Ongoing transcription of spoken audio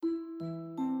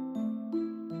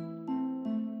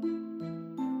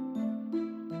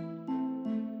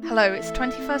Hello, it's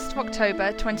 21st of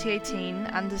October 2018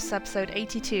 and this is episode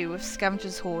 82 of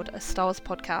Scavengers Hoard, a Star Wars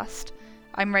podcast.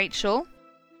 I'm Rachel.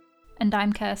 And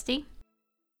I'm Kirsty.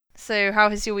 So how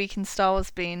has your week in Star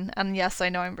Wars been? And yes, I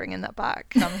know I'm bringing that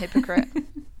back. I'm a hypocrite.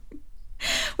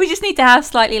 We just need to have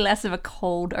slightly less of a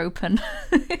cold open.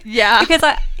 Yeah.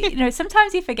 Because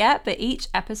sometimes you forget that each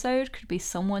episode could be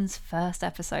someone's first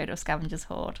episode of Scavengers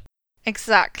Hoard.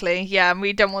 Exactly, yeah, and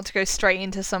we don't want to go straight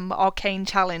into some arcane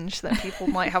challenge that people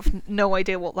might have no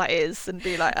idea what that is and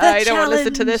be like, I don't want to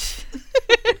listen to this.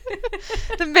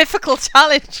 The mythical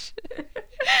challenge.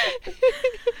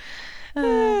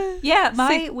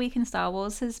 My week in Star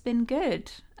Wars has been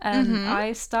good.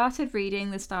 I started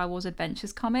reading the Star Wars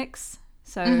Adventures comics.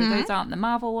 So those aren't the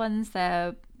Marvel ones.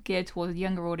 They're geared towards a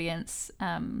younger audience,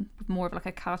 with more of like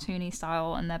a cartoony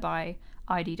style, and they're by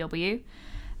IDW.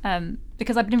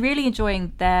 Because I've been really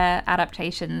enjoying their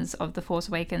adaptations of The Force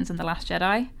Awakens and The Last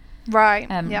Jedi. Right,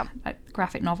 like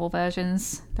graphic novel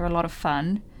versions. They're a lot of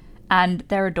fun. And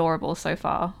they're adorable so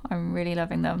far. I'm really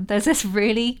loving them. There's this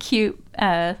really cute,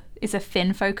 it's a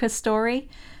Finn-focused story,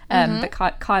 but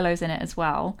Kylo's in it as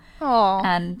well. Aww.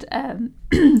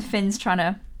 And Finn's trying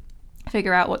to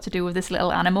figure out what to do with this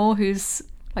little animal who's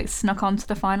like snuck onto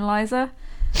the finalizer.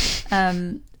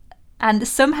 And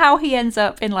somehow he ends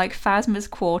up in like Phasma's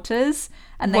quarters,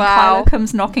 and then Kylo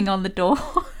comes knocking on the door.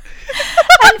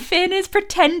 And Finn is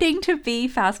pretending to be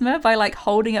Phasma by like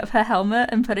holding up her helmet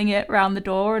and putting it around the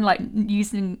door and like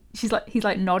he's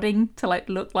like nodding to like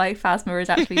look like Phasma is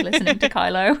actually listening to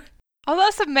Kylo. Oh,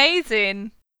 that's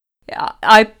amazing. Yeah,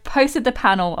 I posted the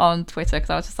panel on Twitter because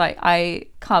I was just like, I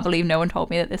can't believe no one told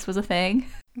me that this was a thing.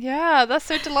 Yeah, that's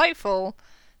so delightful.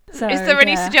 So, is there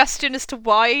any suggestion as to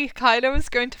why Kylo is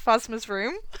going to Phasma's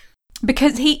room?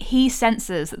 Because he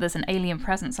senses that there's an alien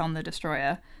presence on the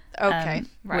destroyer. Okay,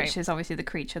 right. Which is obviously the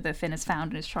creature that Finn has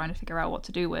found and is trying to figure out what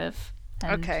to do with.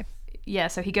 And okay. Yeah,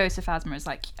 so he goes to Phasma and is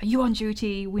like, are you on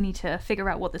duty? We need to figure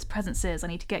out what this presence is. I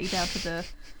need to get you down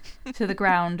to the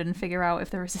ground and figure out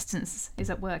if the resistance is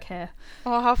at work here.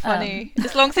 Oh, how funny.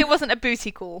 As long as it wasn't a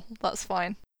booty call, that's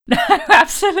fine. No,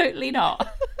 absolutely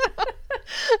not.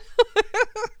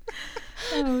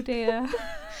 Oh dear.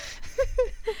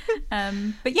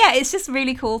 But yeah, it's just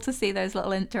really cool to see those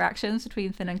little interactions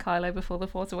between Finn and Kylo before The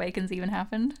Force Awakens even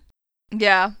happened.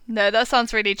 Yeah, no, that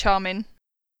sounds really charming.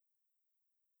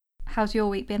 How's your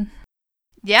week been?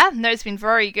 Yeah, no, it's been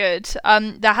very good.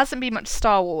 There hasn't been much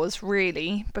Star Wars,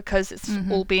 really, because it's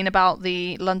all been about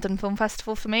the London Film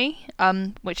Festival for me,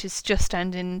 which is just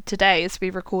ending today as we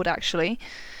record, actually.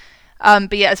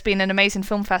 But yeah, it's been an amazing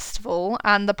film festival,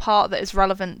 and the part that is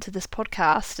relevant to this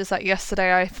podcast is that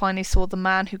yesterday I finally saw The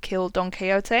Man Who Killed Don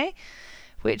Quixote,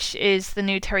 which is the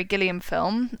new Terry Gilliam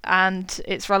film, and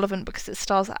it's relevant because it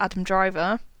stars Adam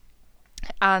Driver.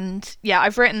 And yeah,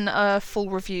 I've written a full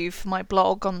review for my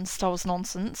blog on Star Wars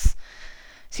Nonsense,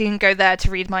 so you can go there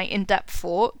to read my in-depth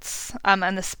thoughts, and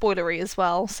the spoilery as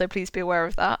well, so please be aware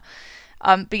of that.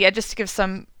 But yeah, just to give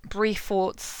some brief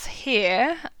thoughts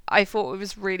here, I thought it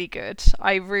was really good.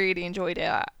 I really enjoyed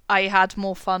it. I had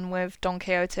more fun with Don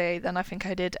Quixote than I think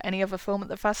I did any other film at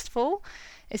the festival.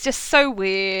 It's just so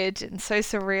weird and so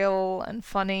surreal and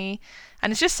funny,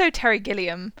 and it's just so Terry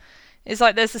Gilliam. It's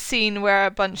like there's a scene where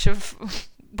a bunch of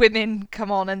women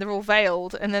come on and they're all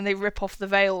veiled, and then they rip off the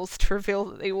veils to reveal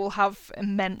that they all have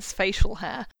immense facial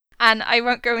hair. And I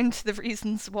won't go into the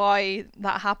reasons why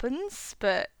that happens,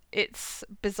 but it's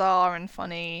bizarre and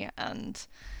funny, and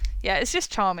yeah, it's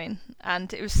just charming,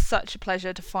 and it was such a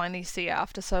pleasure to finally see it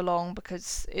after so long,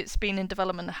 because it's been in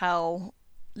development hell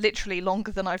literally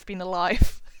longer than I've been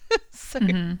alive. So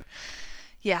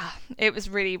yeah, it was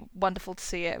really wonderful to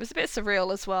see it. It was a bit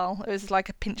surreal as well. It was like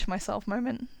a pinch myself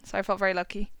moment, so I felt very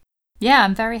lucky. Yeah,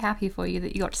 I'm very happy for you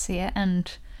that you got to see it, and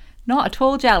not at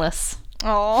all jealous.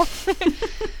 Oh,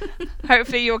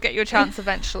 hopefully you'll get your chance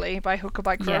eventually, by hook or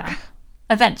by crook. Yeah.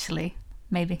 Eventually,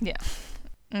 maybe. Yeah,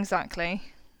 exactly.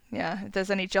 Yeah, if there's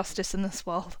any justice in this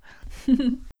world.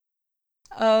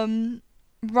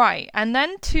 Right, and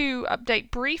then to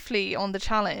update briefly on the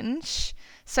challenge.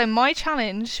 So my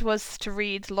challenge was to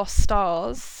read Lost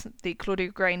Stars, the Claudia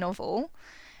Gray novel,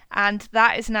 and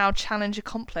that is now challenge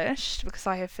accomplished because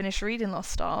I have finished reading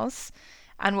Lost Stars,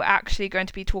 and we're actually going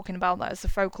to be talking about that as a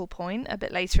focal point a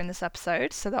bit later in this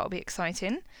episode, so that will be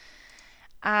exciting.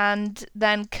 And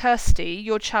then Kirsty,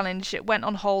 your challenge, it went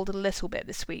on hold a little bit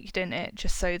this week, didn't it?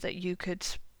 Just so that you could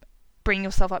bring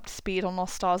yourself up to speed on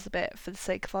Lost Stars a bit for the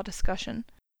sake of our discussion.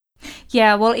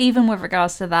 Yeah, well, even with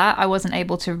regards to that, I wasn't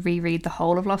able to reread the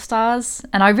whole of Lost Stars.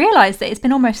 And I realised that it's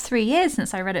been almost 3 years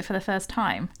since I read it for the first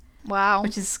time. Wow.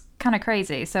 Which is kind of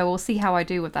crazy. So we'll see how I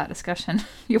do with that discussion.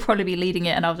 You'll probably be leading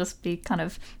it and I'll just be kind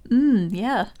of,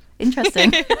 yeah,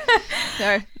 interesting.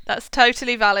 No, that's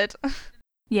totally valid.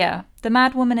 Yeah, The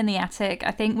Mad Woman in the Attic.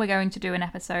 I think we're going to do an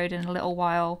episode in a little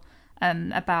while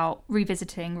about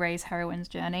revisiting Rey's heroine's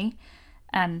journey.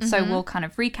 And so we'll kind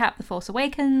of recap The Force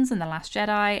Awakens and The Last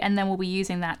Jedi, and then we'll be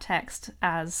using that text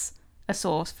as a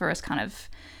source for us kind of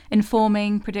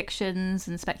informing predictions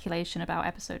and speculation about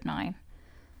Episode 9.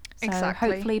 So Exactly.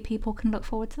 hopefully people can look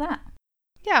forward to that.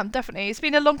 Yeah, definitely. It's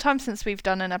been a long time since we've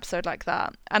done an episode like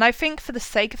that. And I think for the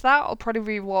sake of that, I'll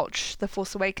probably rewatch The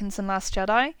Force Awakens and Last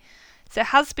Jedi. So it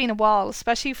has been a while,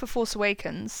 especially for Force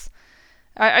Awakens.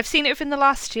 I've seen it within the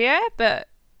last year, but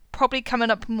probably coming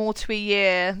up more to a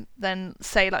year than,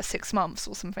 say, like 6 months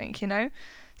or something, you know?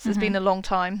 So it's been a long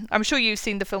time. I'm sure you've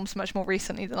seen the films much more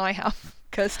recently than I have,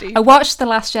 Kirsty. I watched The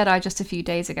Last Jedi just a few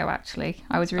days ago, actually.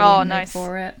 I was really in the mood nice.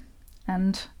 for it.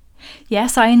 And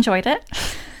yes, I enjoyed it.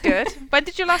 Good. When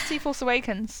did you last see Force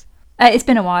Awakens? It's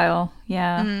been a while,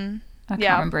 yeah. I can't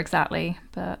yeah. remember exactly,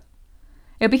 but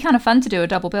it would be kind of fun to do a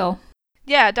double bill.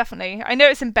 Yeah, definitely. I know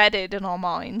it's embedded in our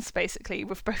minds, basically,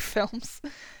 with both films.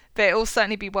 But it'll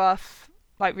certainly be worth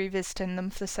like revisiting them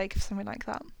for the sake of something like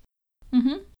that.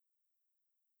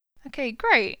 Okay,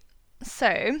 great.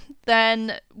 So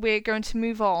then we're going to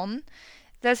move on.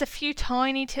 There's a few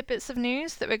tiny tidbits of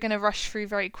news that we're going to rush through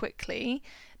very quickly.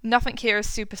 Nothing here is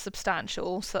super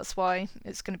substantial, so that's why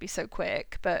it's going to be so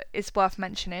quick, but it's worth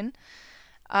mentioning.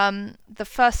 The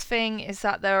first thing is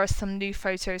that there are some new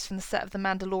photos from the set of The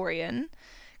Mandalorian,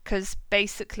 because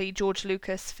basically George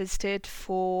Lucas visited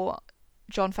for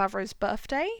Jon Favreau's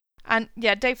birthday. And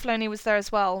yeah, Dave Filoni was there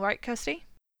as well, right, Kirsty?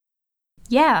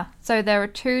 Yeah, so there are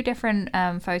 2 different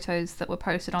photos that were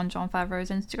posted on Jon Favreau's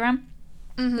Instagram.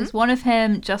 There's one of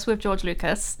him just with George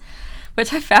Lucas,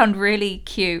 which I found really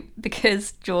cute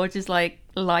because George is like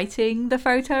lighting the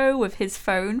photo with his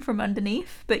phone from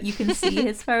underneath, but you can see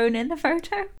his phone in the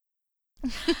photo.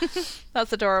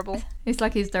 That's adorable. It's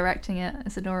like he's directing it.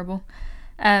 It's adorable.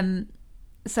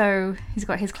 So he's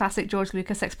got his classic George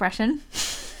Lucas expression.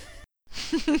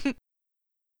 I'm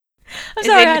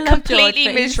sorry, I love completely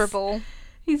George, miserable.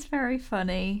 He's very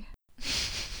funny.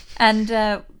 And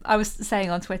I was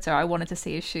saying on Twitter I wanted to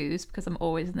see his shoes because I'm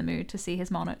always in the mood to see his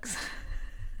Monarchs.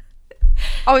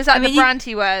 Oh, is that the brand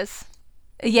he wears?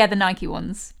 Yeah, the Nike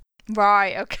ones.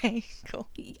 Right, okay, cool.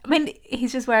 I mean,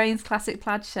 he's just wearing his classic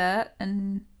plaid shirt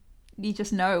and you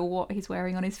just know what he's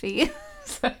wearing on his feet.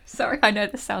 So, sorry, I know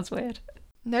this sounds weird.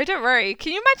 No, don't worry.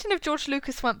 Can you imagine if George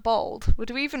Lucas went bald? Would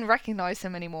we even recognise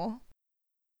him anymore?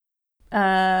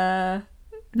 No,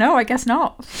 I guess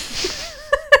not.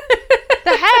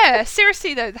 The hair!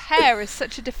 Seriously though, the hair is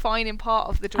such a defining part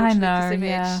of the George Lucas image.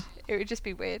 Yeah. It would just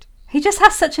be weird. He just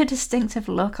has such a distinctive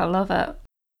look. I love it.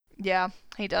 Yeah,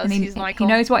 he does. And he's an icon.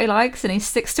 He knows what he likes and he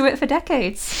sticks to it for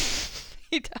decades.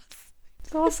 He does.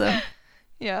 It's awesome.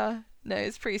 Yeah, no,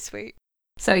 it's pretty sweet.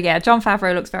 So yeah, Jon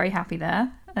Favreau looks very happy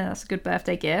there. That's a good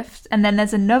birthday gift. And then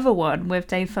there's another one with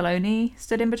Dave Filoni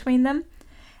stood in between them.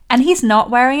 And he's not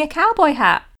wearing a cowboy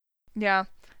hat. Yeah.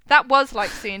 That was like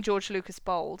seeing George Lucas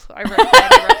bald. I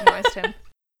recognised him.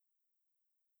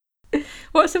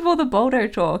 What's with all the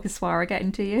Boldo talk? Is Swara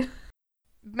getting to you?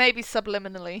 Maybe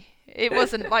subliminally. It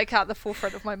wasn't like at the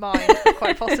forefront of my mind,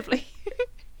 quite possibly.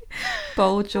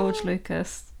 Bold George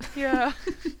Lucas. Yeah.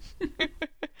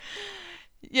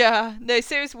 Yeah. No,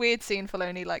 so it was weird seeing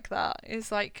Filoni like that.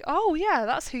 It's like, oh yeah,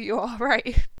 that's who you are,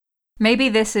 right? Maybe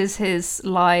this is his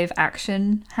live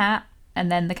action hat,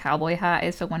 and then the cowboy hat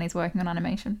is for when he's working on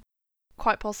animation.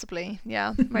 Quite possibly,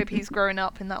 yeah. Maybe he's grown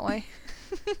up in that way.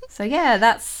 So yeah,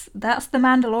 that's the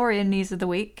Mandalorian news of the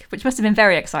week, which must have been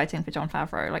very exciting for Jon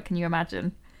Favreau. Like, can you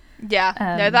imagine? Yeah,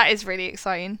 no, that is really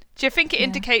exciting. Do you think it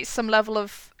indicates some level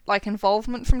of like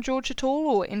involvement from George at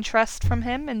all, or interest from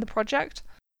him in the project?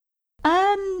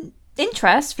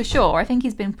 Interest for sure. I think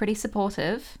he's been pretty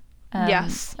supportive.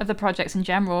 Yes. Of the projects in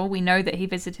general. We know that he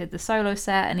visited the Solo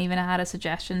set and even had a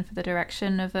suggestion for the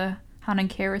direction of a Han and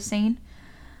Kira scene.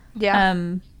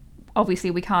 Yeah.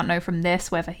 Obviously, we can't know from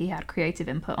this whether he had creative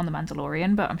input on The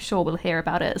Mandalorian, but I'm sure we'll hear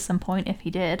about it at some point if he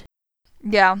did.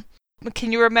 Yeah.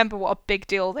 Can you remember what a big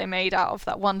deal they made out of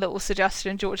that one little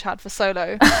suggestion George had for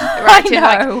Solo?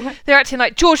 They're acting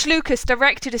like George Lucas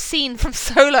directed a scene from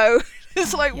Solo.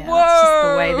 It's like, yeah, whoa! That's just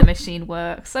the way the machine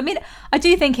works. I mean, I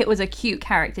do think it was a cute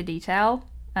character detail.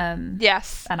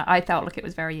 Yes. And I felt like it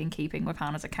was very in keeping with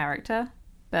Han as a character.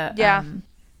 But yeah,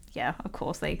 of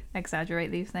course they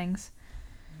exaggerate these things.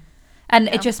 And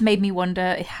it just made me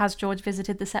wonder, has George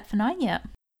visited the set for 9 yet?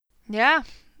 Yeah.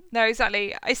 No,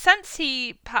 exactly. I sense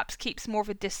he perhaps keeps more of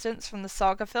a distance from the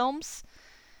saga films,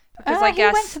 Because I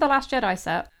guess he went to the Last Jedi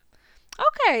set.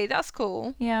 Okay, that's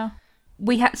cool. Yeah,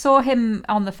 we saw him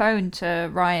on the phone to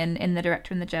Ryan in The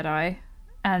Director and the Jedi,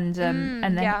 and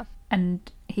then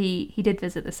and he did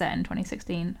visit the set in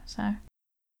 2016. So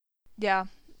yeah,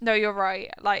 no, you're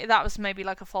right. Like that was maybe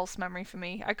like a false memory for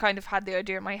me. I kind of had the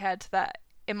idea in my head that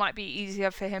it might be easier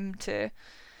for him to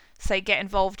say get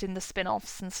involved in the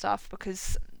spin-offs and stuff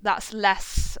because that's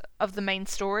less of the main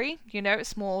story, you know,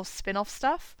 it's more spin-off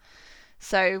stuff.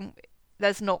 So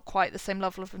there's not quite the same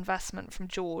level of investment from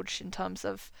George in terms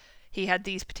of he had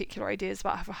these particular ideas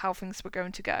about how things were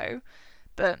going to go.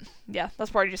 But yeah, that's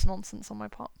probably just nonsense on my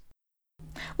part.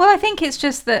 Well, I think it's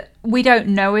just that we don't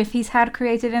know if he's had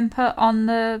creative input on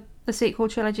the sequel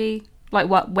trilogy, like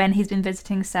when he's been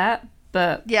visiting set,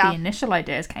 but the initial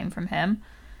ideas came from him.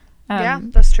 Yeah,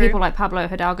 that's true. People like Pablo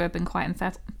Hidalgo have been quite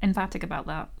emphatic about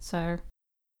that. So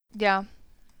yeah.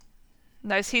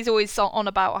 No, he's always on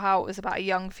about how it was about a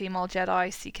young female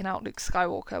Jedi seeking out Luke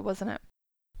Skywalker, wasn't it?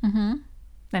 Mm-hmm.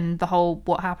 And the whole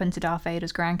what happened to Darth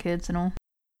Vader's grandkids and all.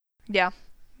 Yeah,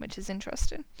 which is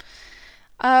interesting.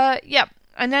 Yeah,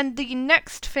 and then the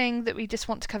next thing that we just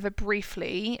want to cover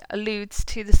briefly alludes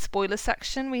to the spoiler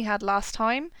section we had last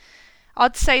time.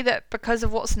 I'd say that because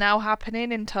of what's now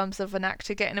happening in terms of an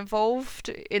actor getting involved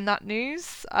in that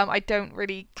news, I don't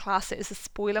really class it as a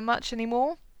spoiler much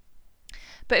anymore.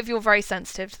 But if you're very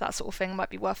sensitive to that sort of thing, it might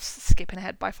be worth skipping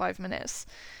ahead by 5 minutes.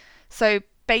 So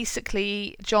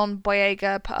basically, John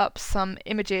Boyega put up some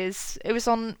images. Was it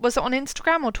on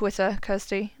Instagram or Twitter,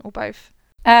 Kirsty, or both?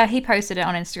 He posted it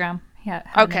on Instagram. Yeah,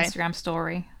 an Instagram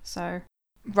story. So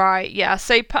right, yeah.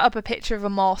 So he put up a picture of a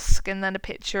mosque and then a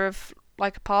picture of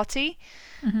like a party.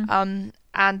 Mm-hmm.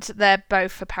 And they're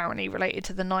both apparently related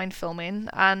to the 9 filming,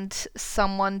 and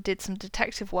someone did some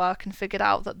detective work and figured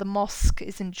out that the mosque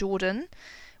is in Jordan,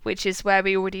 which is where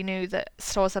we already knew that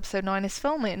Star Wars Episode 9 is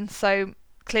filming. So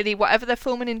clearly whatever they're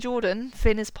filming in Jordan,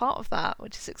 Finn is part of that,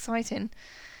 which is exciting.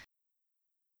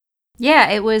 Yeah,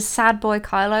 it was Sad Boy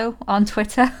Kylo on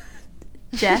Twitter.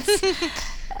 Jess.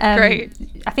 Great.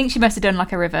 I think she must have done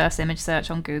like a reverse image search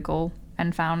on Google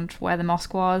and found where the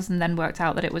mosque was, and then worked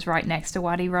out that it was right next to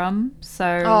Wadi Rum.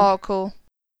 So oh, cool.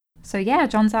 So yeah,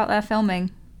 John's out there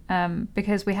filming,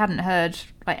 because we hadn't heard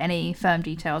like any firm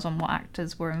details on what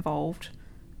actors were involved,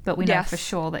 but we know for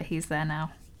sure that he's there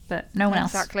now. But no one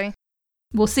else. Exactly.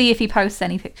 We'll see if he posts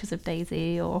any pictures of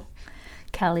Daisy or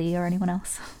Kelly or anyone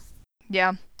else.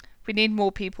 Yeah, we need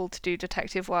more people to do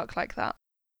detective work like that.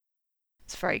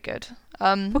 It's very good.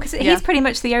 Because he's pretty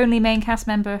much the only main cast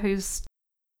member who's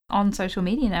on social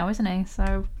media now, isn't he?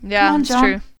 So yeah, come on, it's John.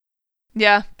 true.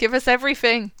 Yeah, give us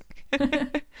everything.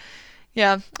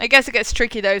 Yeah, I guess it gets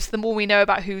tricky though. So the more we know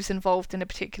about who's involved in a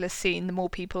particular scene, the more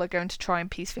people are going to try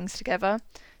and piece things together.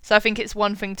 So I think it's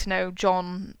one thing to know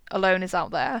John alone is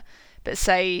out there, but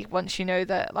say once you know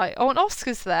that, like, oh, and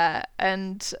Oscar's there,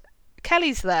 and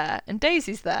Kelly's there, and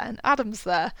Daisy's there, and Adam's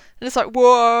there, and it's like,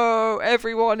 whoa,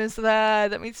 everyone is there.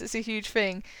 That means it's a huge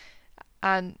thing,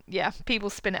 and yeah, people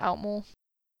spin it out more.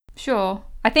 Sure.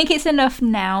 I think it's enough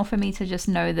now for me to just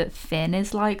know that Finn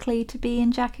is likely to be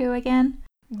in Jakku again.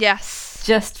 Yes.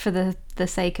 Just for the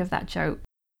sake of that joke.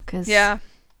 Because he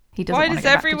doesn't Why want to does go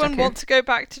back everyone to want to go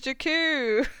back to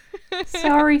Jakku?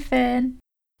 Sorry, Finn.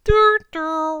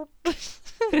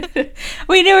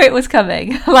 We We knew it was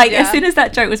coming. Like, as soon as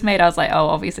that joke was made, I was like, oh,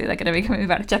 obviously they're going to be coming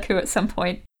back to Jakku at some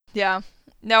point. Yeah.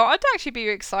 No, I'd actually be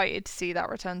excited to see that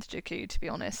return to Jakku, to be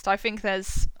honest. I think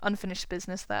there's unfinished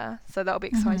business there, so that'll be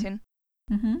exciting.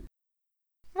 Mm-hmm.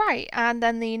 Right, and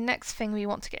then the next thing we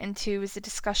want to get into is a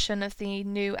discussion of the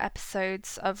new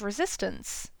episodes of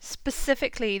Resistance,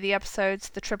 specifically the episodes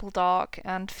The Triple Dark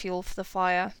and Fuel for the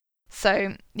Fire.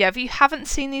 So, yeah, if you haven't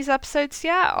seen these episodes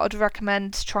yet, I'd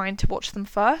recommend trying to watch them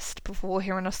first before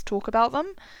hearing us talk about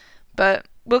them. But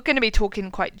we're going to be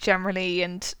talking quite generally,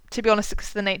 and to be honest, because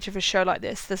of the nature of a show like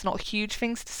this, there's not huge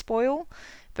things to spoil,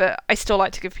 but I still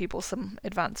like to give people some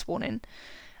advance warning.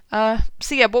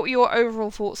 So yeah, what were your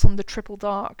overall thoughts on The Triple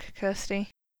Dark, Kirsty?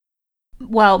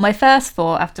 Well, my first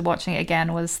thought after watching it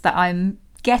again was that I'm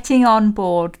getting on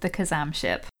board the Kazam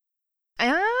ship.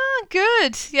 Ah,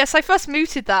 good. Yes, I first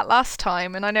mooted that last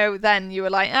time, and I know then you were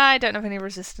like, I don't have any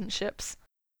Resistance ships.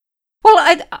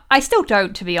 Well, I still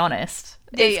don't, to be honest.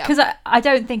 Yeah. Because I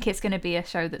don't think it's going to be a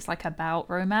show that's like about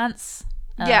romance.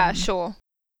 Yeah, sure.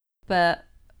 But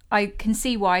I can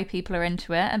see why people are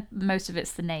into it, and most of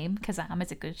it's the name. Kazam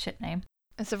is a good ship name.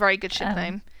 It's a very good ship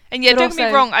name. And yeah, don't get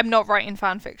me wrong, I'm not writing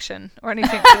fan fiction or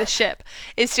anything for the ship.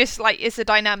 It's just like, it's a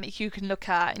dynamic you can look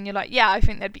at, and you're like, yeah, I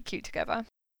think they'd be cute together.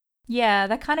 Yeah,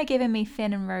 they're kind of giving me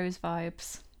Finn and Rose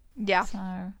vibes. Yeah.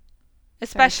 So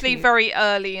Especially very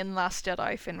early in Last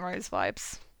Jedi Finn Rose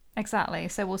vibes. Exactly.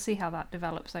 So we'll see how that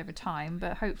develops over time,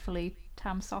 but hopefully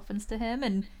Tam softens to him,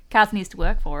 and Kaz needs to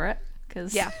work for it,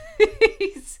 because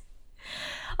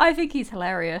I think he's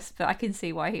hilarious, but I can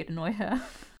see why he'd annoy her.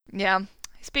 Yeah,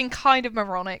 he's been kind of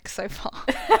moronic so far.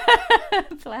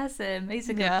 Bless him. He's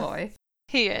a good boy.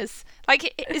 He is.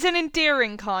 Like, he's an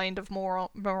endearing kind of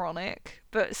moronic,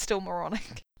 but still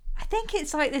moronic. I think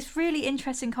it's like this really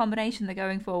interesting combination they're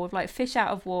going for with like fish out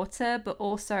of water, but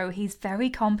also he's very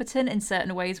competent in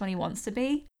certain ways when he wants to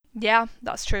be. Yeah,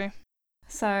 that's true.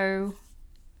 So,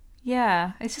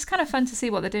 yeah, it's just kind of fun to see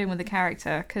what they're doing with the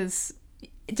character, because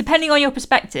depending on your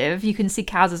perspective, you can see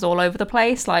Kaz is all over the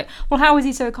place. Like, well, how is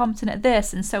he so competent at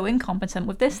this and so incompetent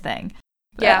with this thing?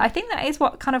 But I think that is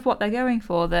what they're going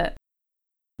for, that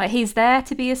like he's there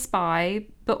to be a spy,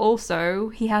 but also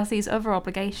he has these other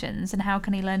obligations, and how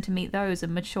can he learn to meet those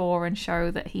and mature and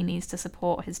show that he needs to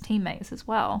support his teammates as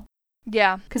well?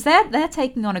 Yeah. Because they're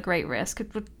taking on a great risk.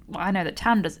 Well, I know that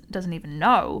Tam doesn't even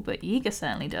know, but Yiga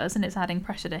certainly does, and it's adding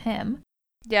pressure to him.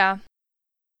 Yeah.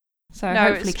 So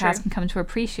hopefully Kaz can come to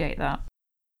appreciate that.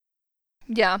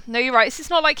 Yeah, no, you're right. It's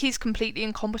not like he's completely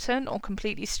incompetent or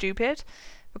completely stupid,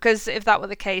 because if that were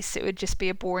the case, it would just be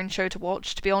a boring show to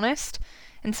watch, to be honest.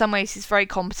 In some ways, he's very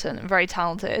competent and very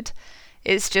talented.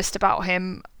 It's just about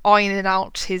him ironing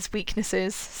out his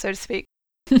weaknesses, so to speak.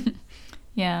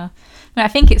 Yeah. I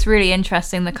think it's really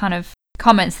interesting, the kind of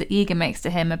comments that Yiga makes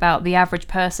to him about the average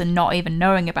person not even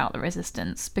knowing about the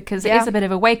Resistance, because it is a bit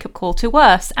of a wake-up call to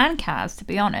us and Kaz, to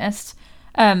be honest.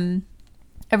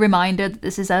 A reminder that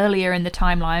this is earlier in the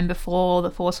timeline, before The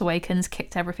Force Awakens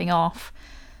kicked everything off.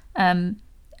 And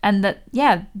that,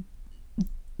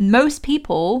 most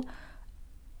people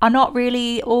are not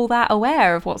really all that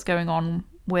aware of what's going on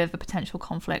with a potential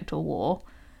conflict or war.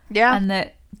 Yeah. And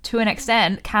that, to an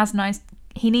extent, Kaz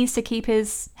he needs to keep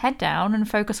his head down and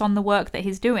focus on the work that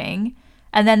he's doing,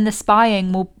 and then the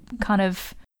spying will kind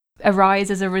of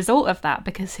arise as a result of that,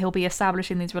 because he'll be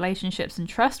establishing these relationships and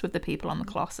trust with the people on the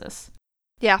Colossus.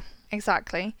 Yeah,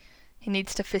 exactly. He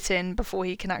needs to fit in before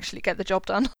he can actually get the job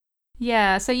done.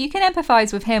 Yeah, so you can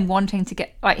empathise with him wanting to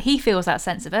get... Like, he feels that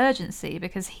sense of urgency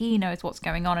because he knows what's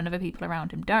going on and other people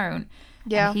around him don't.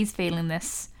 Yeah. And he's feeling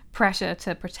this pressure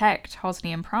to protect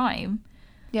Hosnian Prime.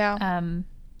 Yeah.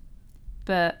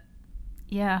 But,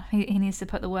 yeah, he needs to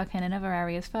put the work in other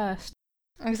areas first.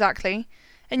 Exactly.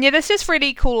 And yeah, there's just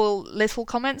really cool little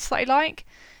comments that I like.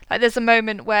 Like, there's a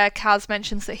moment where Kaz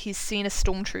mentions that he's seen a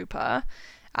stormtrooper,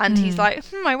 and he's like,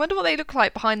 I wonder what they look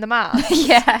like behind the mask.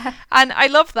 Yeah. And I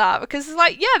love that, because it's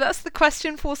like, yeah, that's the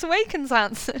question Force Awakens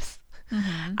answers.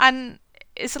 Mm-hmm. And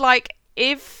it's like,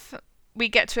 if we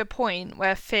get to a point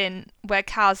where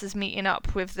Kaz is meeting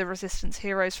up with the Resistance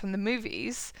heroes from the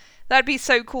movies, that'd be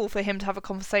so cool for him to have a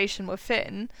conversation with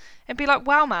Finn and be like,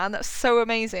 wow, man, that's so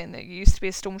amazing that you used to be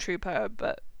a stormtrooper,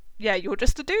 but yeah, you're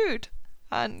just a dude.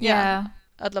 And yeah.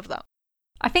 I'd love that.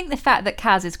 I think the fact that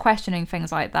Kaz is questioning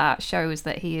things like that shows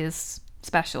that he is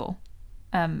special.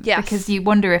 Yes. Because you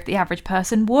wonder if the average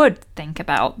person would think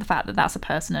about the fact that that's a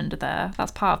person under there.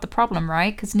 That's part of the problem,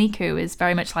 right? Because Niku is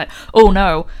very much like, oh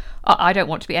no, I don't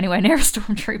want to be anywhere near a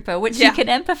stormtrooper, which you can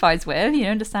empathise with. You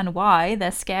understand why.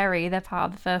 They're scary. They're part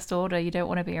of the First Order. You don't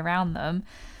want to be around them.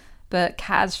 But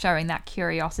Kaz showing that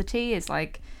curiosity is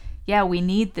like, yeah, we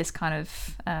need this kind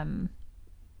of...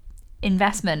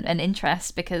 investment and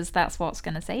interest, because that's what's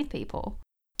going to save people.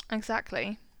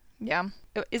 Exactly. Yeah.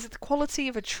 Is it the quality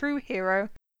of a true hero?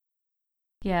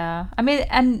 Yeah. I mean,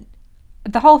 and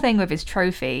the whole thing with his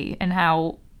trophy and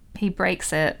how he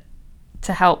breaks it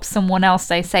to help someone else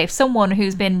stay safe, someone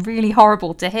who's been really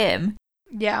horrible to him.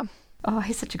 Yeah. Oh,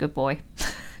 he's such a good boy.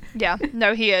 Yeah.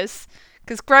 No, he is.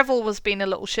 Because Greville was being a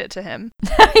little shit to him.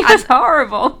 He was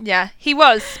horrible. Yeah, he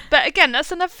was. But again,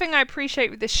 that's another thing I appreciate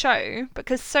with this show,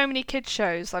 because so many kids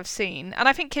shows I've seen, and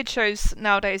I think kids shows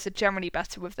nowadays are generally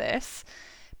better with this,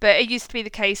 but it used to be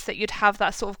the case that you'd have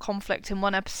that sort of conflict in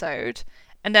one episode,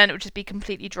 and then it would just be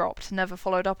completely dropped, never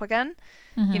followed up again.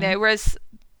 Mm-hmm. You know, whereas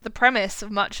the premise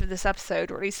of much of this episode,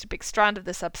 or at least a big strand of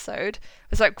this episode,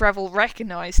 was like Greville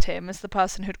recognised him as the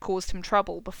person who'd caused him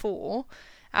trouble before,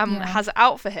 has it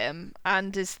out for him,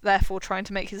 and is therefore trying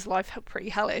to make his life pretty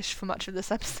hellish for much of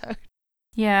this episode.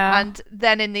 Yeah. And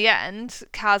then in the end,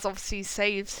 Kaz obviously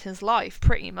saves his life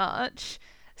pretty much.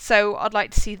 So I'd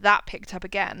like to see that picked up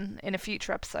again in a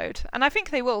future episode. And I think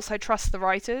they will, so I trust the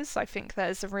writers. I think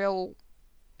there's a real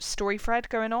story thread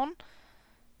going on,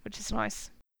 which is nice.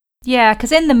 Yeah,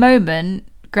 because in the moment,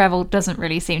 Greville doesn't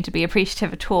really seem to be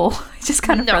appreciative at all. He just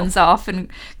kind of runs off, and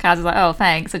Kaz is like, oh,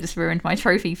 thanks, I just ruined my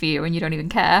trophy for you and you don't even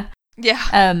care.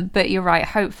 Yeah. But you're right.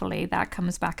 Hopefully that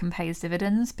comes back and pays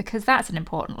dividends, because that's an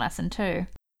important lesson too.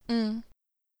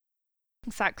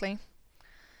 Exactly.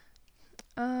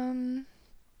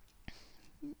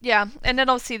 Yeah, and then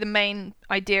obviously the main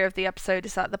idea of the episode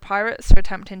is that the pirates are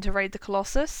attempting to raid the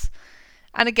Colossus.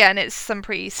 And again, it's some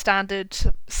pretty standard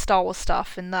Star Wars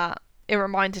stuff in that it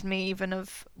reminded me even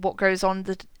of what goes on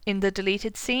in the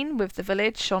deleted scene with the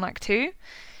village on Act 2,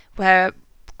 where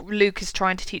Luke is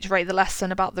trying to teach Rey the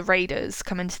lesson about the raiders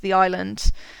coming to the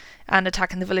island and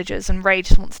attacking the villagers, and Rey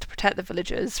just wants to protect the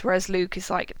villagers, whereas Luke is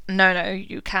like, no,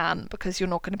 you can't, because you're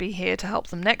not going to be here to help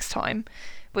them next time,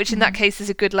 which in that case is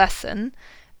a good lesson.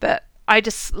 But I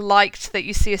just liked that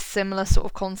you see a similar sort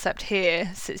of concept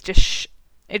here, so it's just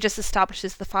it just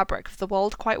establishes the fabric of the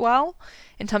world quite well,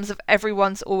 in terms of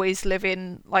everyone's always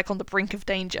living like on the brink of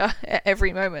danger at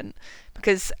every moment,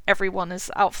 because everyone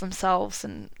is out for themselves,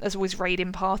 and there's always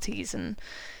raiding parties and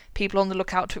people on the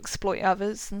lookout to exploit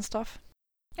others and stuff.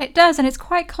 It does, and it's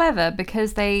quite clever,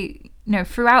 because they,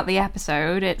 throughout the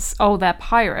episode, it's, they're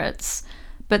pirates,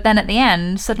 but then at the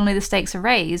end, suddenly the stakes are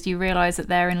raised. You realise that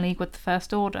they're in league with the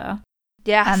First Order.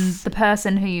 Yes. And the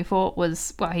person who you thought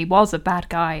was, he was a bad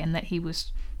guy and that he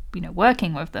was,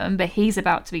 working with them, but he's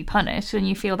about to be punished, and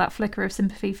you feel that flicker of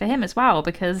sympathy for him as well,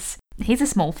 because he's a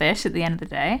small fish at the end of the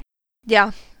day.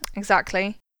 Yeah,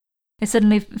 exactly. It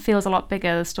suddenly feels a lot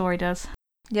bigger, the story does.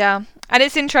 Yeah, and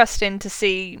it's interesting to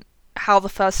see how the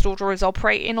First Order is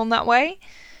operating on that way,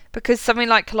 because something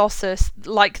like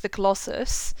the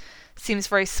Colossus, seems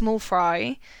very small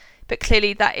fry, but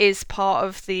clearly that is part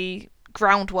of the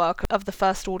groundwork of the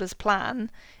First Order's plan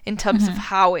in terms of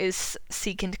how it is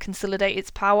seeking to consolidate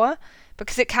its power,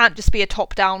 because it can't just be a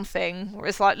top-down thing where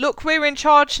it's like, look, we're in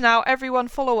charge now, everyone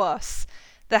follow us.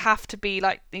 There have to be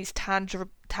like these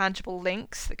tangible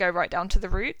links that go right down to the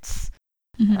roots.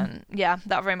 And yeah,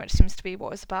 that very much seems to be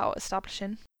what it's about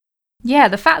establishing. Yeah,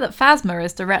 the fact that Phasma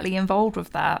is directly involved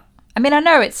with that. I mean, I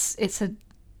know it's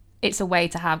a way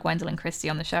to have Gwendoline Christie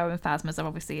on the show, and Phasma's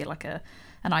obviously like an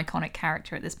iconic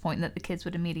character at this point that the kids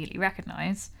would immediately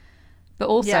recognise. But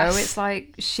also, It's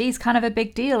like, she's kind of a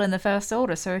big deal in the First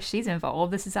Order, so if she's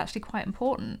involved, this is actually quite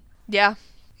important. Yeah,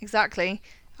 exactly.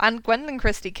 And Gwendoline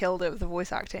Christie killed it with the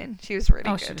voice acting. She was really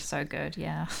good. She was so good,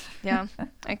 yeah. Yeah,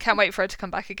 I can't wait for her to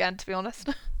come back again, to be honest.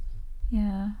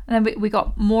 Yeah. And then we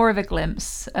got more of a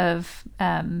glimpse of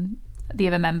the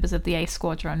other members of the A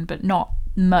Squadron, but not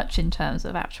much in terms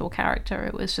of actual character.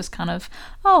 It was just kind of,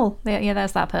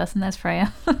 there's that person, there's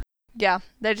Freya. Yeah,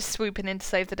 they're just swooping in to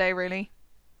save the day, really.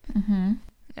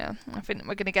 Yeah, I think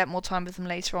we're going to get more time with them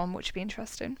later on, which would be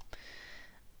interesting.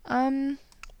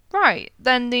 Right,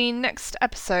 then the next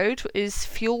episode is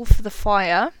Fuel for the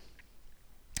Fire,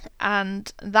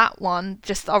 and that one,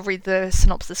 I'll read the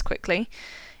synopsis quickly,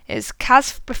 is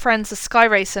Kaz befriends a sky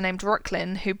racer named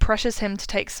Rucklin, who pressures him to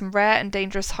take some rare and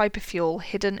dangerous hyperfuel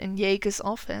hidden in Yeager's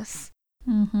office.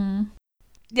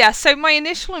 Yeah, so my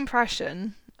initial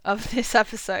impression of this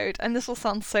episode, and this will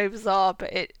sound so bizarre,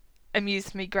 but it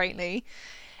amused me greatly.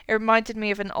 It reminded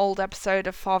me of an old episode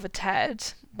of Father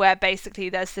Ted, where basically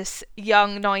there's this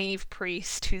young, naive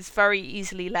priest who's very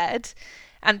easily led,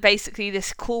 and basically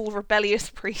this cool, rebellious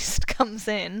priest comes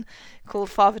in, called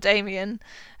Father Damien,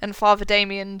 and Father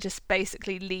Damien just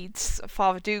basically leads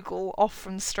Father Dougal off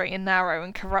from the straight and narrow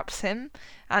and corrupts him,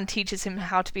 and teaches him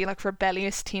how to be like a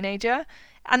rebellious teenager.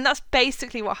 And that's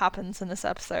basically what happens in this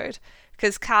episode,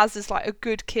 because Kaz is like a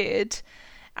good kid,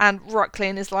 and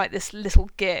Rucklin is like this little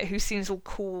git who seems all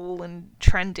cool and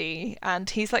trendy, and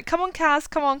he's like, come on Kaz,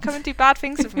 come and do bad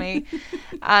things with me.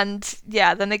 And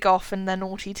yeah, then they go off and they're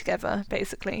naughty together,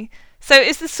 basically. So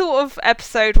it's the sort of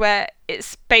episode where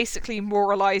it's basically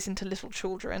moralising to little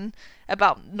children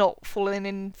about not falling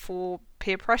in for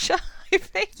peer pressure, I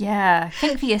think. Yeah,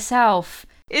 think for yourself.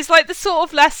 It's like the sort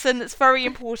of lesson that's very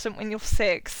important when you're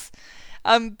 6.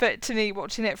 But to me,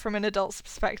 watching it from an adult's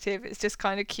perspective, it's just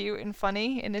kind of cute and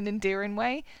funny in an endearing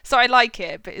way. So I like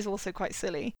it, but it's also quite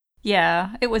silly.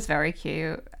 Yeah, it was very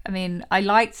cute. I mean, I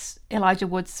liked Elijah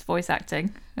Wood's voice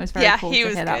acting. It was very cool to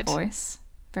hear that voice.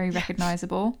 Very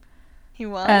recognisable. He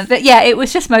was. But yeah, it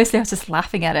was just mostly I was just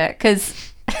laughing at it,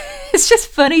 because it's just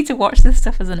funny to watch this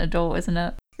stuff as an adult, isn't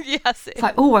it? Yes. It's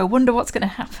like, I wonder what's going to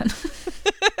happen.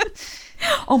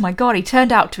 Oh my god, he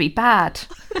turned out to be bad.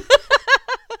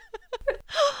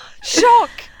 Shock!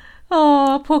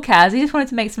 Oh, poor Kaz. He just wanted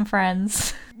to make some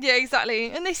friends. Yeah,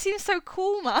 exactly. And they seem so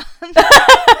cool, man.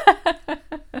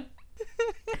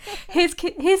 His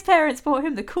parents bought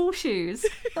him the cool shoes.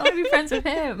 I want to be friends with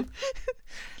him.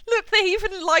 Look, they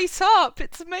even light up.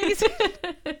 It's amazing.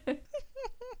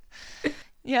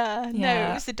 Yeah, no,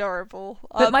 it was adorable.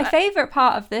 But my favourite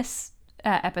part of this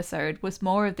episode was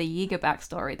more of the Yiga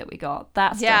backstory that we got.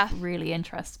 That stuff really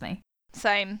interests me.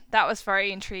 Same. That was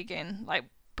very intriguing. Like,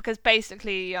 because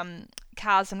basically,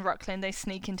 Kaz and Rucklin, they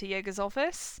sneak into Yeager's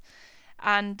office,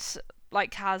 and like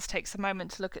Kaz takes a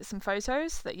moment to look at some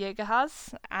photos that Yeager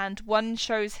has, and one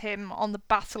shows him on the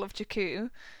Battle of Jakku,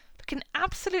 looking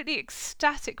absolutely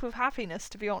ecstatic with happiness,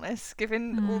 to be honest,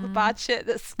 given all the bad shit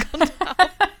that's gone down.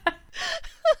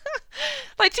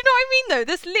 Like, do you know what I mean, though?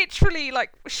 There's literally,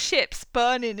 like, ships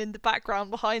burning in the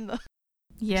background behind them.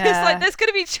 Yeah. It's like, there's going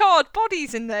to be charred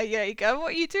bodies in there, Yeager.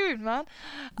 What are you doing, man?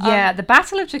 Yeah, the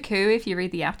Battle of Jakku, if you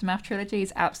read the Aftermath trilogy,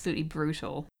 is absolutely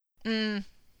brutal.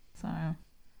 So...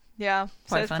 Yeah,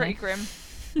 so it's funny. pretty grim.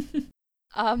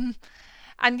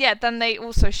 And yeah, then they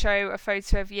also show a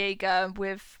photo of Yeager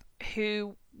with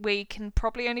who we can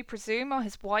probably only presume are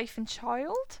his wife and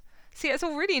child. See, it's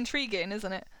all really intriguing,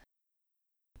 isn't it?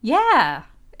 Yeah.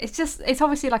 It's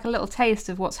obviously like a little taste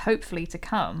of what's hopefully to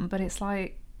come, but it's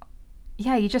like,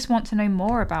 yeah, you just want to know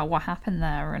more about what happened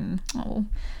there, and you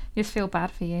just feel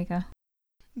bad for Yeager.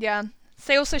 Yeah.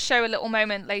 So they also show a little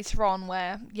moment later on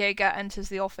where Yeager enters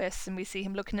the office and we see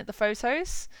him looking at the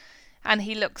photos, and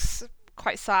he looks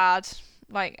quite sad.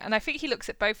 Like, and I think he looks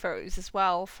at both photos as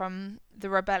well, from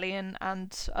the rebellion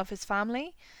and of his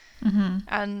family. Mm-hmm.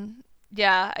 And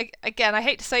yeah, again, I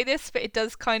hate to say this, but it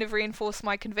does kind of reinforce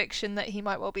my conviction that he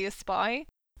might well be a spy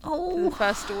for the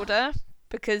First Order,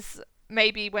 because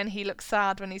maybe when he looks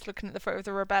sad when he's looking at the photo of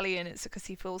the rebellion, it's because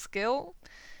he feels guilt.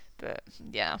 But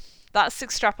yeah, that's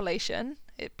extrapolation.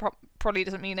 It probably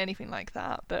doesn't mean anything like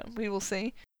that, but we will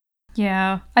see.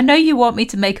 Yeah, I know you want me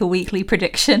to make a weekly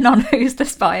prediction on who's the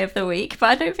spy of the week, but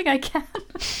I don't think I can.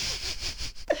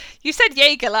 You said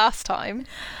Yeager last time.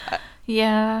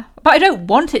 Yeah, but I don't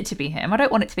want it to be him. I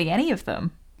don't want it to be any of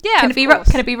them. Yeah, can it be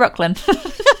Rucklin?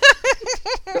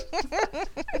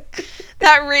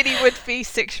 That really would be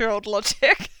 6-year-old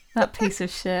logic. That piece of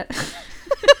shit.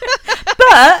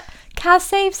 But Kaz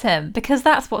saves him, because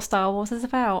that's what Star Wars is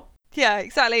about. Yeah,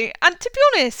 exactly. And to be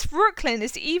honest, Rucklin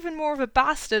is even more of a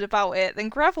bastard about it than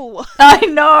Gravel was. I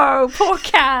know, poor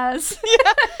Kaz.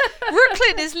 Yeah,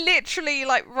 Rucklin is literally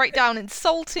like right down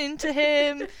insulting to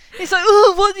him. He's like,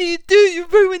 "Oh, what do? You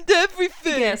ruined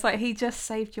everything." Yeah, it's like, he just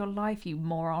saved your life, you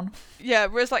moron. Yeah,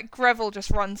 whereas like Gravel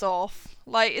just runs off.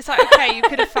 Like, it's like, okay, you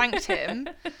could have thanked him,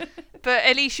 but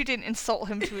at least you didn't insult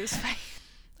him to his face.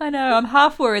 I know, I'm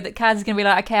half worried that Kaz is going to be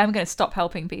like, okay, I'm going to stop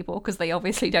helping people because they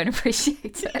obviously don't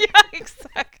appreciate it. Yeah,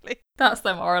 exactly. That's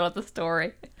the moral of the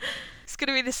story. It's going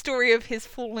to be the story of his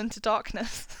fall into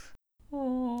darkness.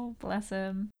 Oh, bless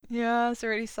him. Yeah, it's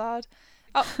really sad.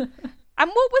 Oh, and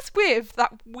what was with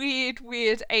that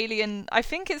weird alien, I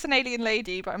think it's an alien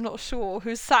lady, but I'm not sure,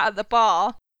 who sat at the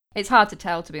bar? It's hard to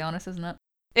tell, to be honest, isn't it?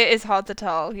 It is hard to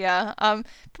tell, yeah.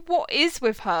 But what is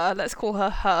with her, let's call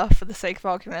her for the sake of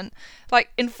argument,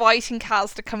 like inviting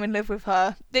Kaz to come and live with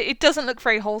her? It doesn't look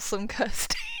very wholesome,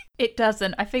 Kirsty. It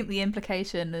doesn't. I think the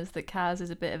implication is that Kaz is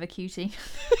a bit of a cutie.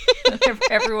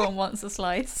 Everyone wants a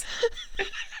slice.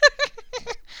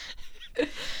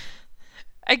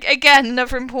 Again,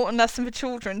 another important lesson for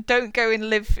children. Don't go and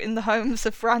live in the homes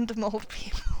of random old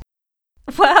people.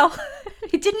 Well,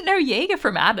 he didn't know Yeager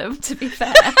from Adam, to be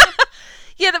fair.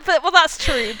 Yeah, well, that's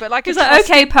true, but like... He's like,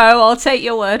 okay, Poe, I'll take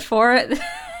your word for it.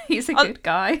 He's a good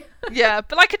guy. Yeah,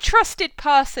 but like a trusted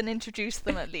person introduced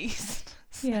them at least.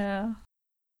 Yeah.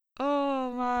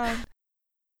 Oh, man.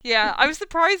 Yeah, I was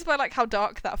surprised by like how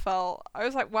dark that felt. I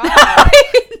was like, wow.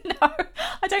 No,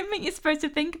 I don't think you're supposed to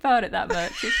think about it that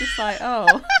much. It's just like,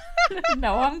 oh,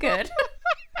 no, I'm good.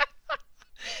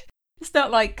 It's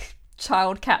not like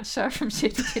child catcher from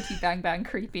Chitty Chitty Bang Bang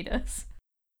creepiness.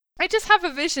 I just have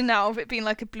a vision now of it being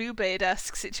like a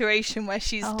Bluebeard-esque situation where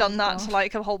she's done that to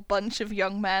like a whole bunch of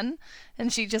young men,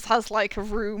 and she just has like a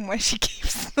room where she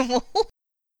keeps them all.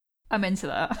 I'm into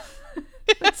that.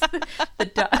 That's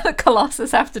the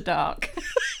Colossus After Dark.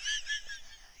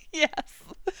 Yes.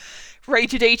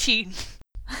 Rated 18.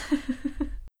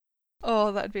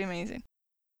 Oh, that'd be amazing.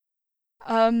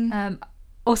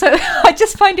 Also, I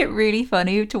just find it really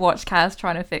funny to watch Kaz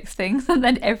trying to fix things, and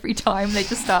then every time they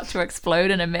just start to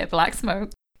explode and emit black smoke.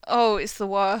 Oh, it's the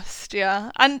worst, yeah.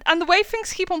 And the way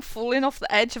things keep on falling off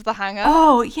the edge of the hangar.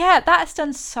 Oh, yeah, that's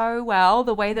done so well.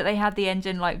 The way that they had the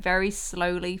engine, like, very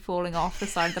slowly falling off the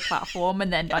side of the platform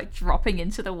and then, like, dropping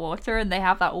into the water, and they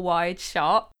have that wide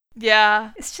shot.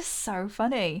 Yeah. It's just so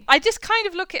funny. I just kind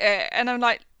of look at it and I'm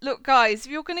like, look, guys,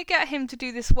 if you're going to get him to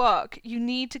do this work, you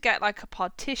need to get, like, a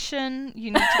partition.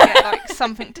 You need to get, like,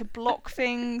 something to block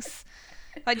things.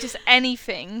 Like, just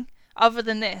anything other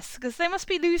than this. Because they must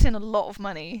be losing a lot of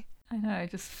money. I know,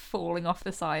 just falling off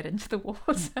the side into the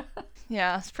water.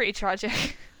 Yeah, it's pretty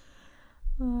tragic.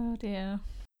 Oh dear.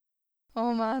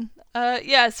 Oh man.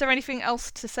 Yeah, is there anything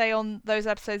else to say on those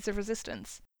episodes of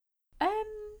Resistance?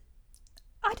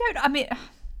 I mean,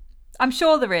 I'm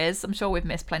sure there is. I'm sure we've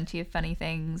missed plenty of funny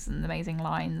things and amazing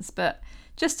lines, but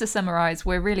just to summarize,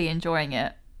 we're really enjoying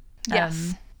it.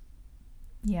 Yes.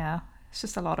 Yeah, it's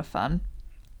just a lot of fun.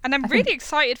 And I'm really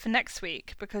excited for next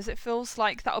week because it feels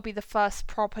like that'll be the first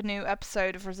proper new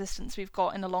episode of Resistance we've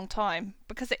got in a long time.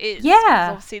 Because it is. Yeah. Because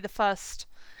obviously the first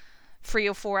 3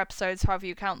 or 4 episodes, however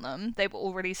you count them, they were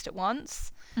all released at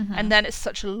once. Mm-hmm. And then it's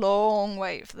such a long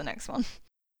wait for the next one.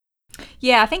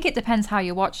 Yeah, I think it depends how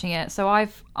you're watching it. So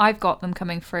I've got them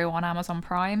coming through on Amazon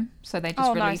Prime. So they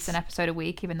just release an episode a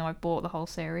week, even though I've bought the whole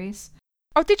series.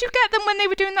 Oh, did you get them when they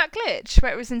were doing that glitch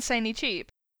where it was insanely cheap?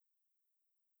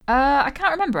 I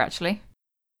can't remember actually.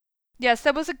 Yes,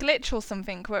 there was a glitch or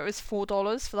something where it was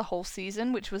 $4 for the whole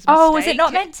season, which was a mistake. Oh, was it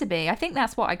not meant to be? I think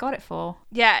that's what I got it for.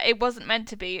 Yeah, it wasn't meant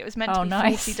to be. It was meant to be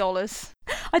nice. $40.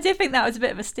 I did think that was a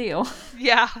bit of a steal.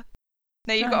 Yeah.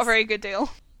 No, you got a very good deal.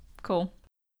 Cool.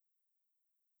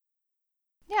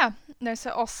 Yeah, no,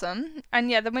 so awesome. And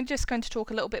yeah, then we're just going to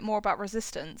talk a little bit more about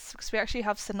Resistance because we actually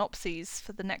have synopses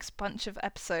for the next bunch of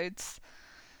episodes.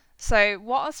 So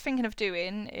what I was thinking of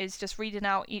doing is just reading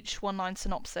out each one-line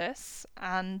synopsis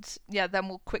and yeah, then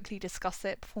we'll quickly discuss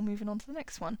it before moving on to the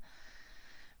next one.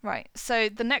 Right, so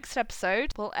the next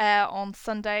episode will air on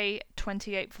Sunday,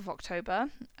 28th of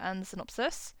October, and the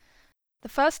synopsis. The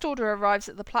First Order arrives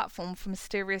at the platform for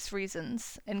mysterious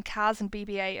reasons, and Kaz and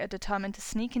BB-8 are determined to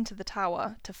sneak into the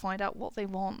tower to find out what they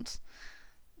want.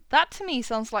 That to me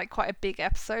sounds like quite a big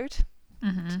episode,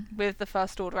 with the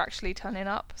First Order actually turning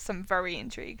up, so I'm very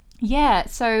intrigued. Yeah,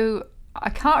 so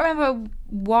I can't remember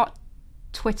what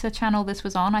Twitter channel this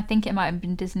was on. I think it might have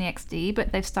been Disney XD,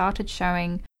 but they've started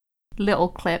showing little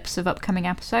clips of upcoming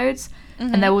episodes,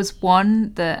 and there was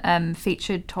one that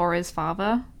featured Torra's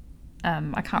father.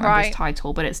 I can't remember his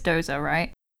title, but it's Doza,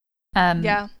 right?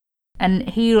 Yeah. And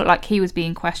he looked like he was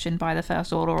being questioned by the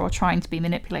First Order or trying to be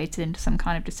manipulated into some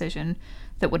kind of decision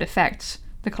that would affect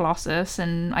the Colossus,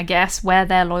 and I guess where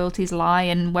their loyalties lie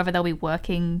and whether they'll be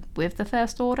working with the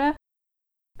First Order.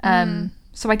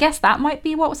 So I guess that might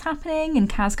be what was happening, and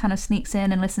Kaz kind of sneaks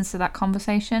in and listens to that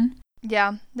conversation.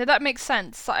 Yeah, no, that makes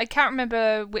sense. I can't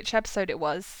remember which episode it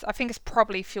was. I think it's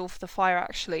probably Fuel for the Fire,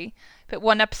 actually. But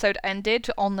one episode ended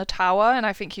on the tower, and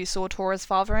I think you saw Torra's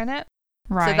father in it.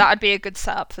 Right. So that would be a good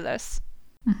setup for this.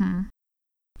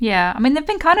 Yeah, I mean, they've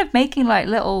been kind of making like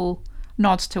little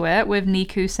nods to it, with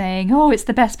Niku saying, oh, it's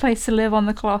the best place to live on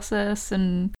the Colossus,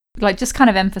 and like just kind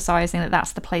of emphasizing that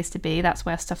that's the place to be, that's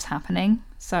where stuff's happening.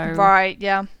 So right,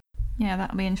 yeah. Yeah,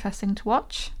 that'll be interesting to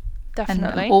watch.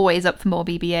 Definitely. And I'm always up for more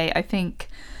BB-8. I think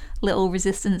little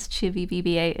Resistance chivy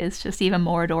BB-8 is just even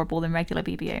more adorable than regular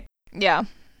BB-8. Yeah.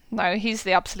 No, he's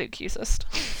the absolute cutest.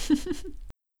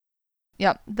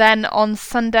 Yep. Then on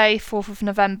Sunday, 4th of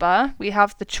November, we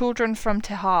have The Children from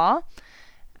Tehar.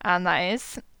 And that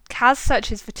is, Kaz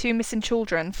searches for 2 missing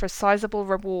children for a sizable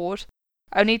reward,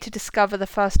 only to discover the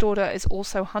First Order is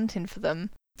also hunting for them.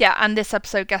 Yeah, and this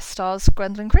episode guest stars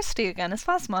Gwendoline Christie again as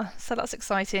Phasma, so that's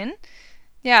exciting.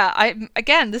 Yeah,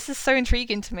 again, this is so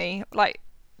intriguing to me. Like,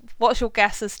 what's your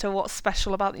guess as to what's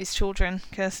special about these children,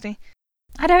 Kirsty?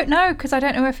 I don't know, because I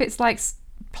don't know if it's like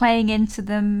playing into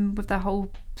them with the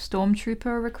whole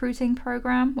Stormtrooper recruiting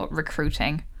program. What,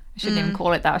 recruiting? I shouldn't even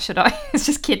call it that, should I? It's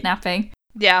just kidnapping.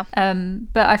 Yeah.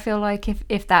 But I feel like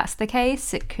if that's the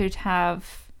case, it could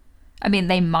have... I mean,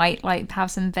 they might like have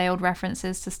some veiled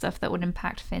references to stuff that would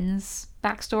impact Finn's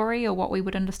backstory or what we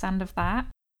would understand of that.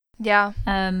 Yeah.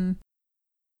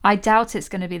 I doubt it's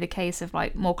going to be the case of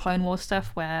like more Clone Wars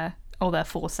stuff where, oh, they're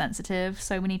Force sensitive,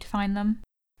 so we need to find them.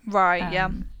 Right,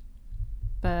 yeah.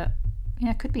 But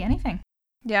yeah, it could be anything.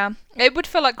 Yeah, it would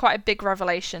feel like quite a big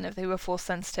revelation if they were Force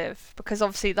sensitive, because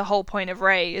obviously the whole point of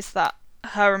Rey is that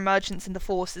her emergence in the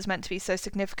Force is meant to be so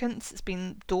significant. It's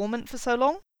been dormant for so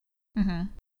long.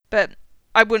 But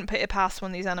I wouldn't put it past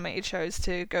one of these animated shows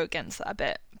to go against that a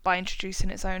bit by introducing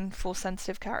its own Force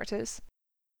sensitive characters.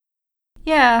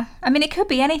 Yeah, I mean, it could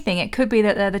be anything. It could be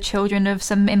that they're the children of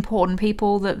some important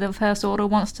people that the First Order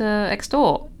wants to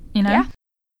extort, you know? Yeah,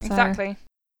 exactly.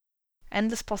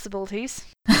 Endless possibilities.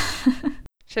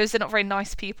 Shows they're not very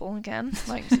nice people, again.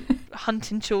 Like,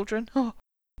 hunting children. Oh.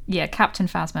 Yeah, Captain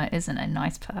Phasma isn't a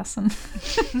nice person.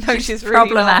 No, she's really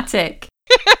problematic.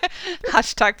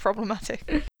 Hashtag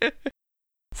problematic.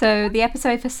 So, the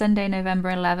episode for Sunday,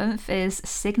 November 11th is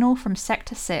Signal from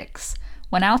Sector 6.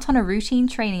 When out on a routine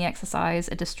training exercise,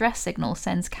 a distress signal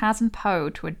sends Kaz and Poe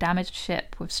to a damaged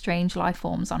ship with strange life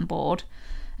forms on board.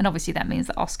 And obviously that means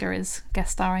that Oscar is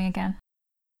guest starring again.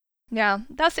 Yeah,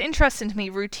 that's interesting to me,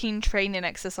 routine training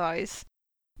exercise.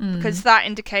 Because that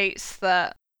indicates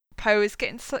that Poe is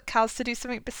getting Kaz to do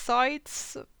something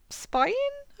besides spying,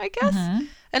 I guess?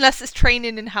 Unless it's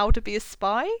training in how to be a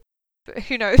spy. But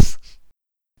who knows?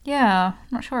 Yeah,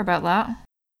 not sure about that.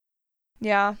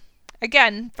 Yeah.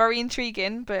 Again, very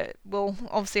intriguing, but we'll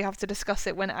obviously have to discuss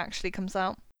it when it actually comes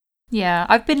out. Yeah,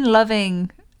 I've been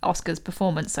loving Oscar's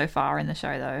performance so far in the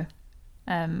show, though.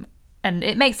 And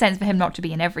it makes sense for him not to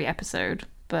be in every episode,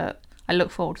 but I look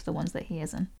forward to the ones that he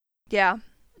is in. Yeah.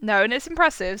 No, and it's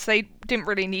impressive. So they didn't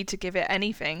really need to give it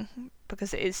anything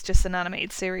because it is just an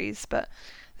animated series, but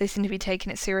they seem to be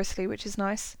taking it seriously, which is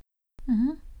nice.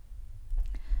 Mm-hmm.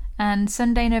 And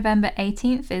Sunday, November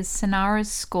 18th is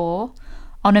Synara's score.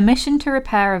 On a mission to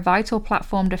repair a vital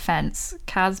platform defense,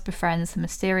 Kaz befriends the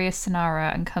mysterious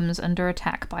Synara and comes under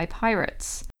attack by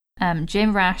pirates.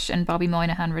 Jim Rash and Bobby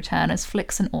Moynihan return as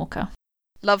Flix and Orca.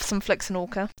 Love some Flix and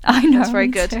Orca. I know, that's very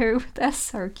me good. Too. They're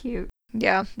so cute.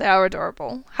 Yeah, they are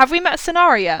adorable. Have we met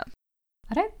Synara yet?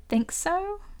 I don't think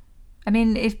so. I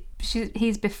mean, if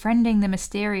he's befriending the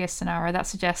mysterious Synara, that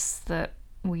suggests that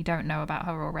we don't know about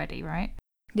her already, right?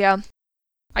 Yeah.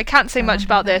 I can't say much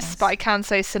about this, but I can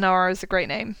say Synara is a great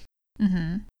name.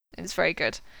 Mm-hmm. It's very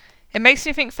good. It makes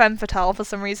me think Femme Fatale for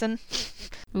some reason.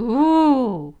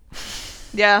 Ooh.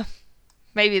 Yeah.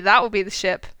 Maybe that will be the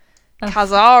ship.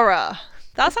 Kazara.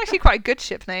 That's actually quite a good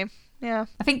ship name. Yeah.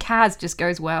 I think Kaz just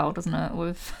goes well, doesn't it,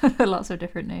 with lots of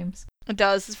different names. It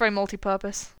does. It's very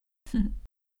multi-purpose.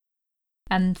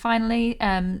 And finally,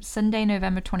 Sunday,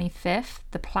 November 25th,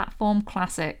 the Platform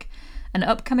Classic. An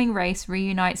upcoming race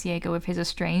reunites Yeager with his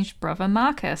estranged brother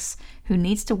Marcus, who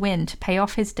needs to win to pay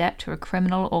off his debt to a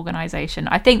criminal organisation.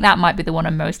 I think that might be the one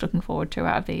I'm most looking forward to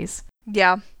out of these.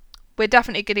 Yeah. We're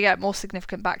definitely going to get more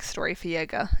significant backstory for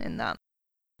Yeager in that,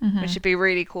 which should be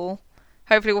really cool.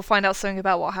 Hopefully we'll find out something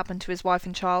about what happened to his wife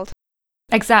and child.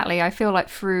 Exactly. I feel like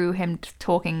through him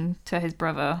talking to his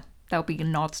brother, there'll be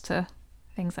nods to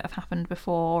things that have happened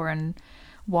before and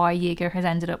why Yeager has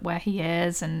ended up where he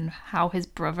is and how his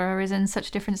brother is in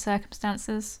such different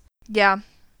circumstances. Yeah,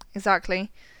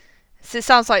 exactly. So it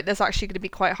sounds like there's actually going to be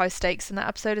quite high stakes in that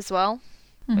episode as well,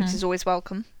 which is always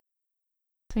welcome.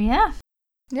 So yeah.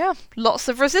 Yeah, lots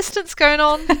of resistance going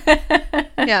on.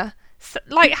 Yeah. So,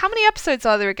 like, how many episodes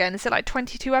are there again? Is it like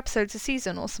 22 episodes a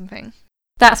season or something?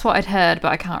 That's what I'd heard,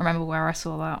 but I can't remember where I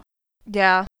saw that.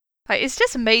 Yeah. Like, it's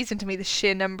just amazing to me the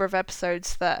sheer number of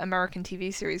episodes that American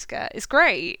TV series get. It's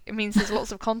great. It means there's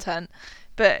lots of content.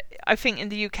 But I think in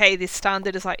the UK, the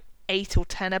standard is like 8 or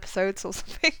 10 episodes or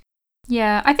something.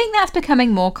 Yeah, I think that's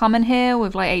becoming more common here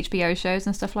with like HBO shows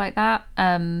and stuff like that.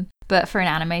 But for an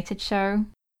animated show,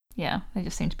 yeah, they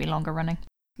just seem to be longer running.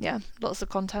 Yeah, lots of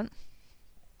content.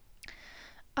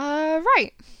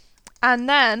 Right. And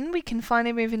then we can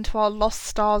finally move into our Lost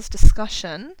Stars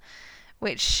discussion,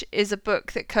 which is a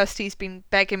book that Kirsty's been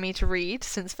begging me to read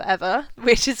since forever,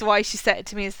 which is why she set it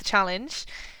to me as the challenge.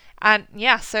 And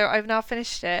yeah, so I've now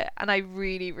finished it, and I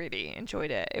really, really enjoyed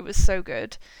it. It was so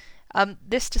good.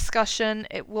 This discussion,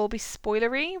 it will be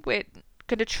spoilery. We're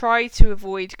going to try to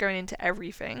avoid going into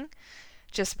everything,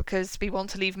 just because we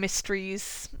want to leave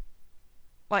mysteries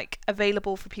like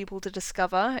available for people to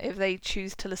discover if they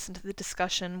choose to listen to the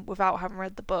discussion without having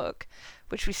read the book,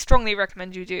 which we strongly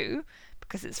recommend you do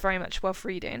because it's very much worth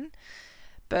reading.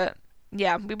 But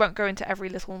yeah, we won't go into every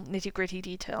little nitty-gritty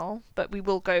detail, but we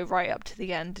will go right up to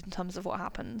the end in terms of what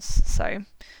happens, so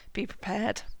be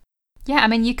prepared. Yeah, I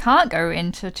mean, you can't go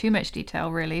into too much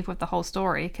detail really with the whole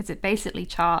story because it basically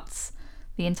charts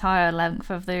the entire length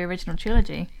of the original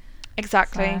trilogy.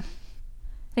 Exactly. So,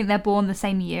 I think they're born the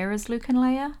same year as Luke and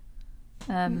Leia.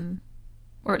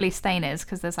 Or at least Thane is,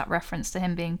 because there's that reference to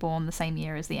him being born the same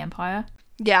year as the Empire.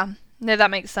 Yeah, no,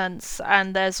 that makes sense.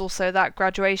 And there's also that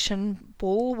graduation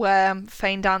ball where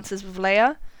Thane dances with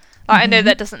Leia. I know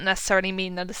that doesn't necessarily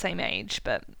mean they're the same age,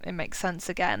 but it makes sense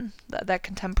again that they're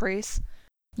contemporaries.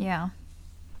 Yeah.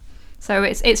 So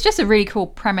it's just a really cool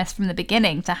premise from the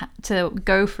beginning to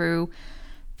go through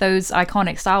those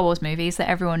iconic Star Wars movies that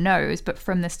everyone knows, but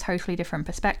from this totally different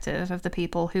perspective of the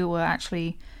people who were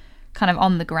actually kind of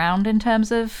on the ground in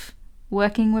terms of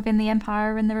working within the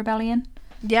Empire and the Rebellion.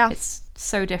 Yeah. It's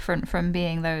so different from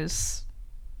being those,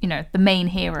 the main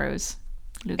heroes,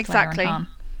 Luke, exactly. Leia, and Han.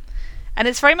 And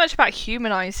it's very much about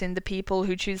humanizing the people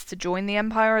who choose to join the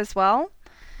Empire as well.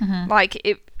 Mm-hmm. Like,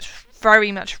 it's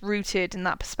very much rooted in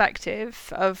that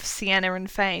perspective of Sienna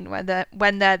and Thane,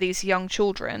 when they're these young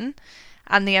children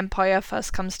and the Empire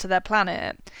first comes to their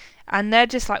planet, and they're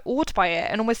just like awed by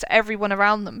it, and almost everyone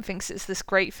around them thinks it's this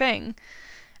great thing.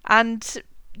 And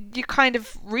you kind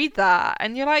of read that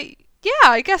and you're like, yeah,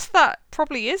 I guess that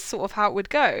probably is sort of how it would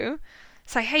go.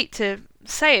 So I hate to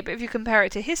say it, but if you compare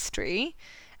it to history,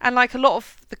 and like a lot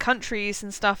of the countries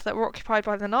and stuff that were occupied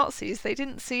by the Nazis, they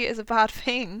didn't see it as a bad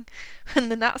thing when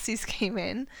the Nazis came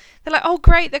in. They're like, oh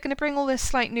great, they're going to bring all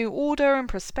this like new order and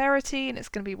prosperity, and it's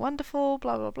going to be wonderful,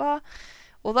 blah blah blah,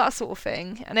 all that sort of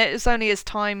thing. And it was only as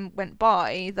time went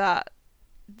by that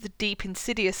the deep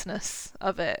insidiousness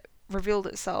of it revealed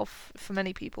itself for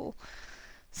many people.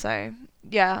 So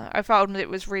yeah, I found it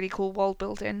was really cool world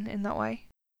building in that way.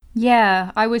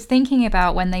 Yeah, I was thinking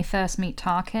about when they first meet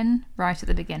Tarkin right at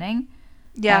the beginning.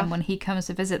 Yeah. When he comes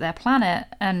to visit their planet,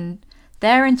 and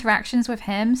their interactions with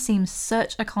him seem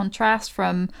such a contrast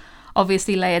from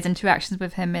obviously Leia's interactions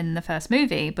with him in the first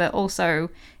movie, but also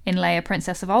in Leia,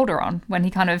 Princess of Alderaan, when he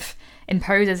kind of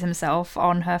imposes himself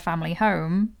on her family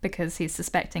home because he's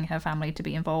suspecting her family to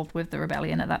be involved with the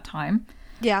rebellion at that time.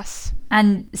 Yes.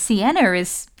 And Sienna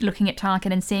is looking at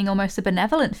Tarkin and seeing almost a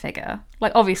benevolent figure.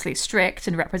 Like, obviously strict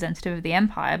and representative of the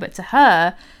Empire, but to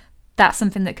her, that's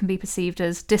something that can be perceived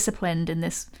as disciplined in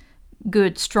this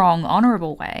good, strong,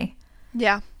 honourable way.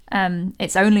 Yeah.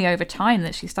 It's only over time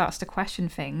that she starts to question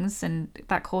things, and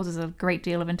that causes a great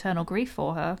deal of internal grief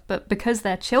for her. But because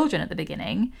they're children at the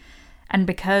beginning, and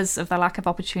because of the lack of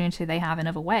opportunity they have in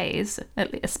other ways,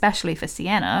 especially for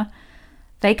Sienna,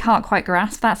 they can't quite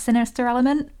grasp that sinister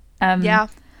element. Yeah.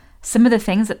 Some of the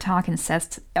things that Tarkin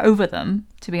says over them,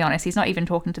 to be honest, he's not even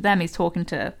talking to them, he's talking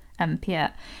to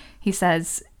Piet. He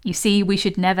says, you see, we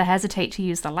should never hesitate to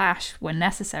use the lash when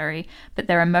necessary, but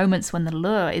there are moments when the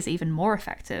lure is even more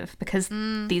effective, because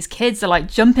these kids are like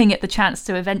jumping at the chance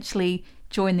to eventually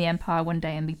join the Empire one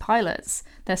day and be pilots.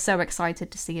 They're so excited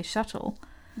to see a shuttle.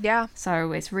 Yeah.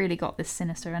 So it's really got this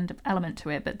sinister element to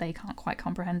it, but they can't quite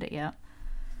comprehend it yet.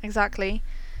 Exactly.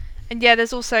 And yeah,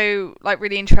 there's also like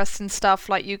really interesting stuff,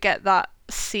 like you get that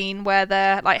scene where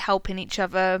they're like helping each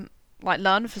other like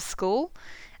learn for school,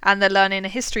 and they're learning a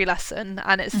history lesson,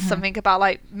 and it's something about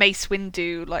like Mace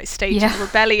Windu like staging a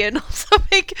rebellion or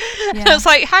something. And I was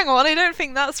like, hang on, I don't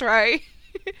think that's right.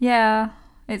 Yeah,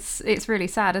 it's really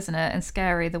sad, isn't it, and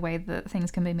scary the way that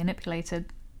things can be manipulated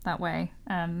that way.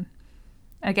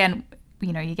 Again,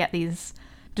 you know, you get these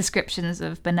descriptions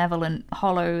of benevolent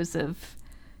hollows of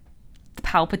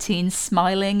Palpatine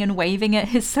smiling and waving at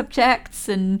his subjects,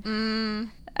 and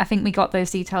I think we got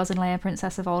those details in Leia,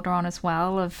 Princess of Alderaan as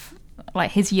well, of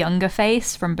like his younger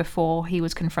face from before he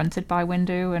was confronted by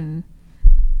Windu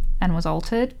and was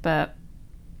altered. But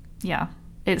yeah,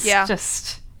 it's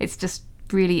just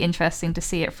really interesting to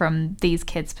see it from these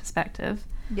kids' perspective.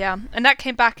 Yeah, and that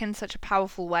came back in such a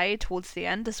powerful way towards the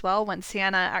end as well, when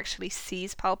Sienna actually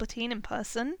sees Palpatine in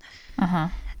person.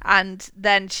 And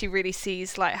then she really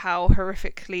sees like how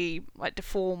horrifically like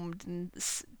deformed and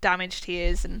damaged he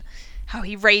is, and how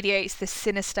he radiates this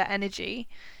sinister energy.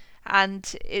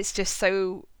 And it's just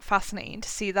so fascinating to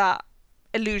see that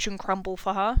illusion crumble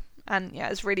for her. And yeah,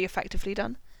 it's really effectively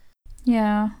done.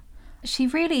 Yeah, she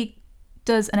really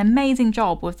does an amazing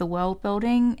job with the world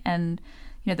building and,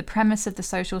 you know, the premise of the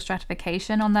social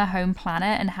stratification on their home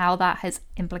planet and how that has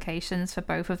implications for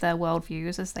both of their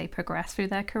worldviews as they progress through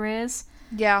their careers.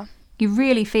 Yeah. You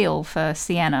really feel for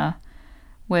Sienna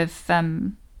with,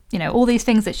 you know, all these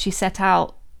things that she set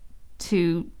out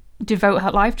to devote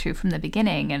her life to from the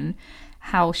beginning, and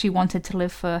how she wanted to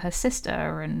live for her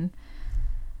sister, and,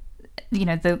 you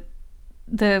know,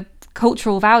 the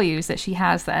cultural values that she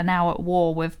has that are now at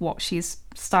war with what she's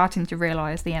starting to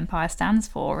realise the Empire stands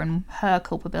for, and her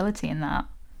culpability in that.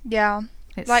 Yeah.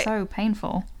 It's like, so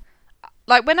painful.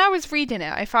 Like, when I was reading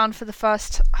it, I found for the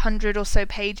first 100 or so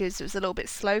pages it was a little bit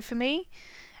slow for me,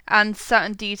 and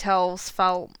certain details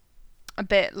felt a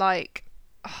bit like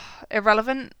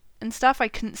irrelevant and stuff. I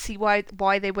couldn't see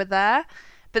why they were there.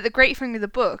 But the great thing with the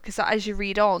book is that as you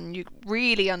read on, you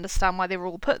really understand why they were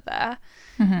all put there,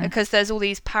 because there's all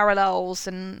these parallels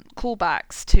and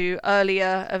callbacks to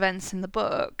earlier events in the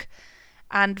book,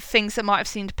 and things that might have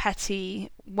seemed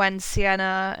petty when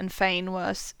Sienna and Thane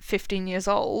were 15 years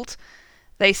old,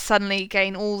 they suddenly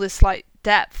gain all this like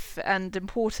depth and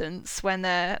importance when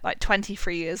they're like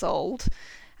 23 years old,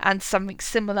 and something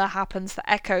similar happens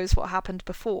that echoes what happened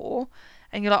before,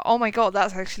 and you're like, oh my god,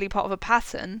 that's actually part of a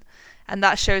pattern, and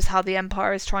that shows how the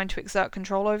Empire is trying to exert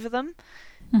control over them.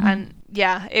 And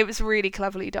yeah, it was really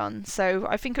cleverly done. So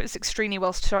I think it was extremely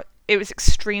well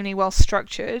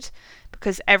structured,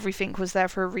 because everything was there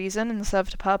for a reason and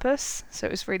served a purpose. So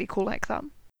it was really cool like that.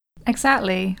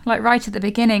 Exactly. Like right at the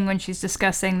beginning when she's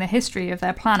discussing the history of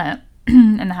their planet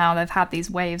and how they've had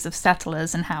these waves of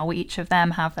settlers and how each of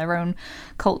them have their own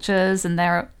cultures and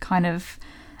they're kind of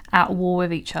at war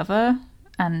with each other.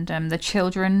 and the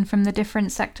children from the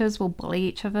different sectors will bully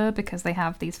each other because they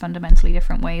have these fundamentally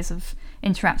different ways of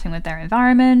interacting with their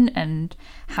environment and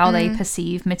how they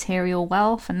perceive material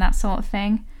wealth and that sort of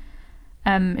thing.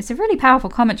 It's a really powerful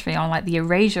commentary on like the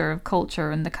erasure of culture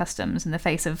and the customs in the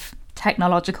face of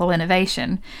technological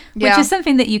innovation, which is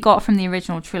something that you got from the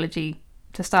original trilogy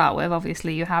to start with.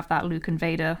 Obviously, you have that Luke and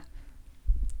Vader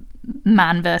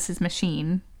man versus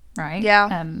machine, right?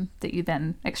 Yeah. That you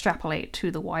then extrapolate to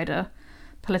the wider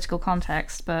political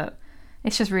context, but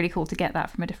it's just really cool to get that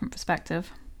from a different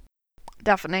perspective.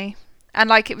 Definitely. And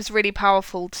like it was really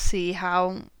powerful to see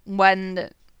how when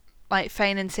like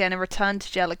Fane and Sienna returned to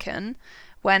Jellican,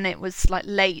 when it was like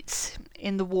late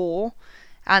in the war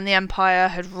and the Empire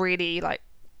had really like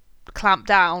clamped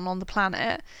down on the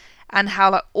planet, and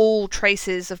how like all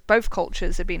traces of both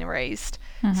cultures had been erased.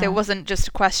 So it wasn't just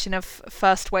a question of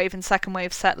first wave and second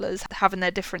wave settlers having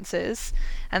their differences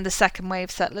and the second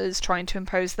wave settlers trying to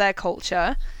impose their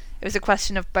culture. It was a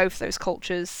question of both those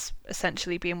cultures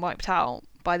essentially being wiped out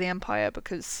by the Empire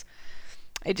because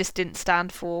it just didn't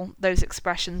stand for those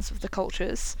expressions of the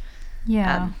cultures.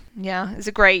 It's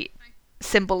a great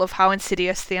symbol of how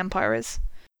insidious the Empire is.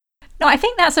 No, I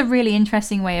think that's a really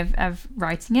interesting way of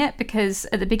writing it, because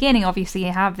at the beginning, obviously,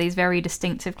 you have these very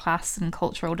distinctive class and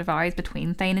cultural divides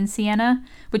between Thane and Sienna,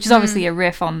 which is obviously a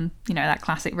riff on, you know, that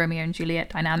classic Romeo and Juliet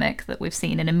dynamic that we've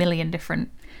seen in a million different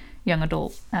young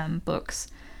adult books.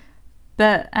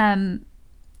 But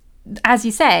as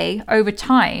you say, over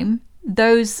time,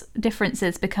 those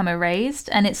differences become erased,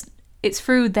 and it's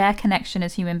through their connection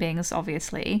as human beings,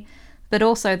 obviously, but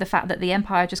also the fact that the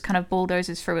Empire just kind of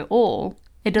bulldozes through it all.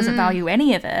 It doesn't value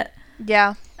any of it.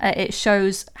 Yeah. It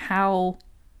shows how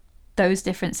those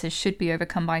differences should be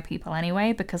overcome by people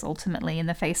anyway, because ultimately, in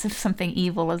the face of something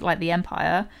evil as like the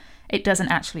Empire, it doesn't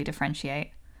actually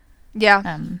differentiate.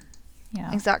 Yeah.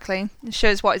 Exactly. It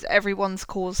shows what is everyone's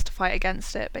cause to fight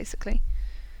against it, basically.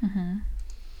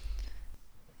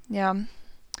 Yeah.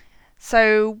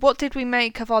 So, what did we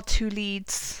make of our two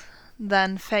leads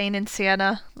then, Fane and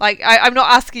Sienna? Like, I'm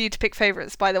not asking you to pick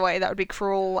favourites, by the way. That would be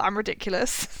cruel and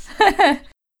ridiculous.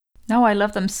 No, I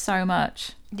love them so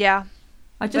much. Yeah.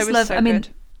 I just love, so I mean,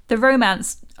 the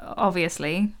romance,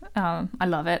 obviously, I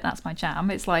love it. That's my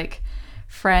jam. It's like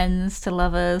friends to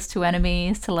lovers to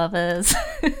enemies to lovers.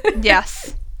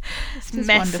 Yes. It's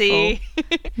messy.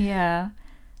 Yeah.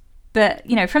 But,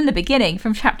 you know, from the beginning,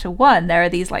 from chapter 1, there are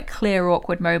these like clear,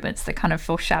 awkward moments that kind of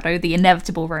foreshadow the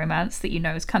inevitable romance that you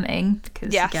know is coming,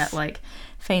 because you get like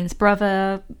Fane's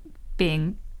brother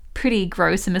being pretty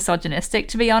gross and misogynistic,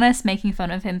 to be honest, making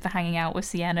fun of him for hanging out with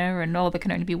Sienna, and there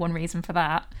can only be one reason for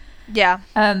that. Yeah.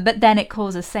 But then it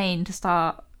causes Thane to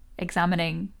start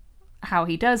examining how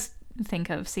he does think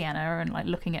of Sienna and like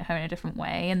looking at her in a different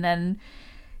way, and then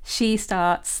she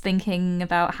starts thinking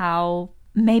about how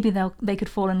maybe they could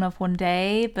fall in love one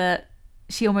day, but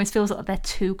she almost feels like they're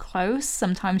too close.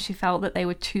 Sometimes she felt that they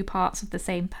were two parts of the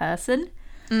same person.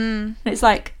 And it's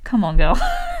like, come on, girl.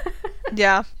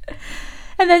 Yeah.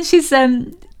 And then she's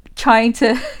trying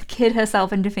to kid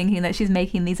herself into thinking that she's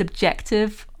making these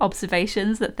objective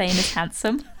observations that Thane is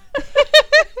handsome.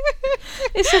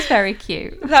 It's just very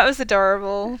cute. That was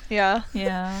adorable. Yeah.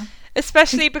 Yeah.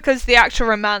 Especially because the actual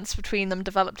romance between them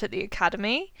developed at the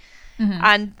academy.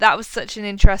 And that was such an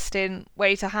interesting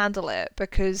way to handle it,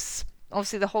 because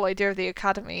obviously the whole idea of the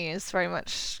academy is very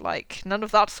much like none of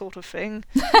that sort of thing.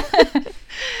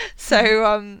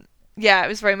 So, it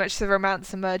was very much the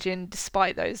romance emerging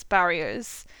despite those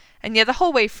barriers. And yeah, the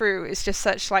whole way through is just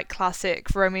such like classic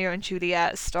Romeo and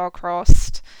Juliet,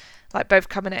 star-crossed, like both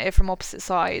coming at it from opposite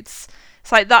sides.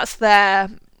 It's like that's their,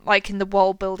 like in the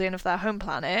world building of their home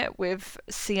planet, with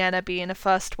Sienna being a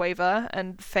first waver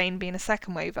and Fane being a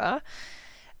second waver.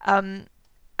 But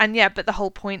the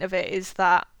whole point of it is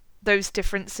that those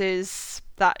differences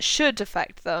that should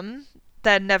affect them,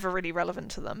 they're never really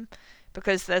relevant to them,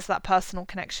 because there's that personal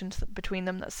connection between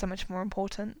them that's so much more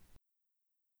important.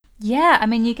 Yeah, I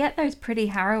mean, you get those pretty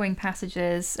harrowing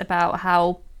passages about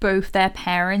how both their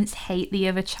parents hate the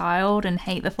other child and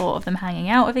hate the thought of them hanging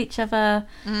out with each other.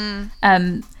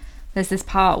 There's this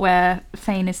part where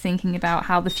Fane is thinking about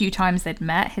how the few times they'd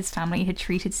met, his family had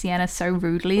treated Sienna so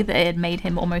rudely that it had made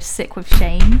him almost sick with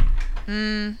shame.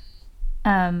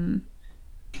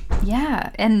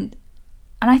 Yeah, and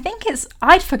I think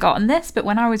I'd forgotten this, but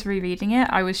when I was rereading it,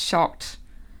 I was shocked.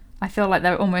 I feel like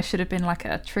there almost should have been like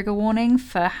a trigger warning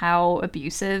for how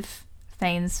abusive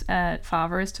Thane's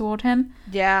father is toward him.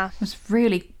 Yeah. It was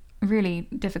really, really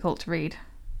difficult to read.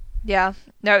 Yeah.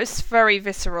 No, it's very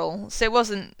visceral. So it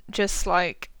wasn't just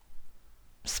like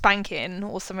spanking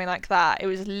or something like that. It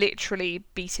was literally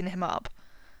beating him up.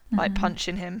 like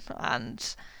punching him,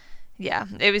 and yeah,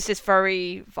 it was just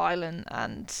very violent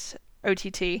and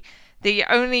OTT. The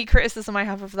only criticism I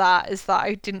have of that is that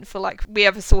I didn't feel like we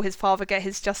ever saw his father get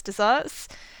his just desserts.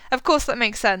 Of course, that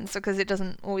makes sense because it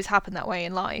doesn't always happen that way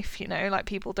in life, you know, like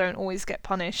people don't always get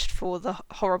punished for the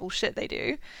horrible shit they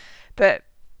do. But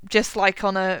just like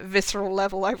on a visceral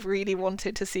level, I really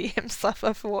wanted to see him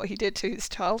suffer for what he did to his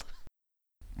child.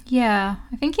 Yeah,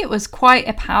 I think it was quite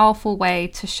a powerful way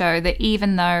to show that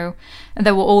even though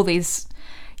there were all these,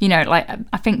 you know, like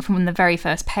I think from the very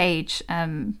first page,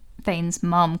 Thane's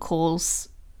mum calls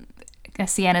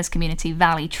Sienna's community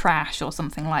Valley Trash or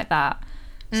something like that.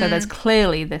 So there's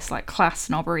clearly this like class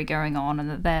snobbery going on, and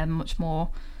that they're much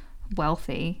more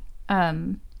wealthy.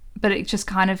 But it just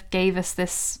kind of gave us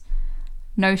this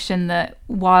notion that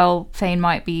while Thane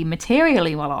might be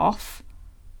materially well off,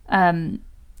 and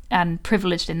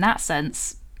privileged in that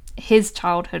sense, his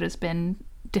childhood has been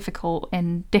difficult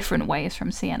in different ways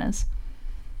from Sienna's.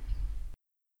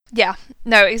 Yeah,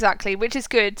 no, exactly, which is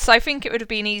good. So I think it would have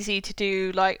been easy to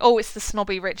do like, oh, it's the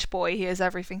snobby rich boy, he has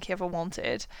everything he ever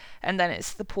wanted, and then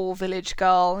it's the poor village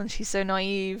girl and she's so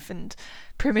naive and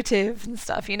primitive and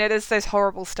stuff. You know, there's those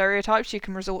horrible stereotypes you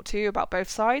can resort to about both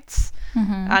sides,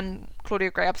 and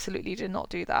Claudia Gray absolutely did not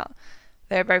do that.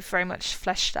 They're both very much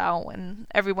fleshed out, and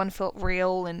everyone felt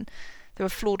real, and there were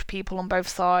flawed people on both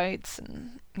sides,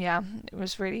 and yeah, it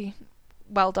was really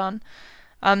well done.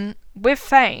 With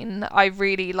Thane, I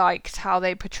really liked how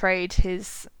they portrayed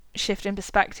his shift in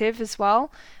perspective as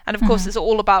well. And of course, it's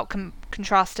all about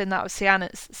contrasting that with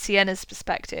Sienna's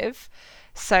perspective.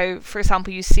 So, for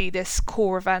example, you see this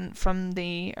core event from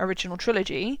the original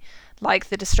trilogy, like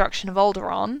the destruction of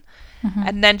Alderaan,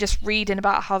 and then just reading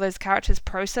about how those characters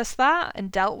processed that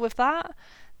and dealt with that.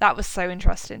 That was so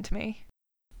interesting to me.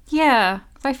 Yeah,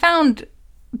 I found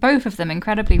both of them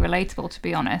incredibly relatable, to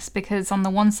be honest, because on the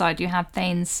one side you have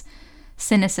Thane's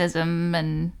cynicism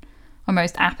and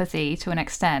almost apathy to an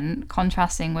extent,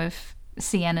 contrasting with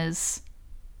Sienna's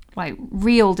like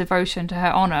real devotion to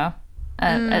her honor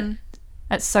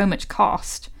at so much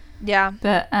cost. Yeah.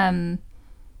 But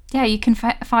yeah, you can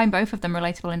find both of them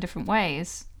relatable in different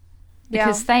ways.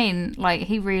 Because Thane, like,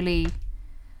 he really,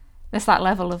 there's that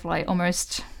level of like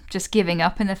almost just giving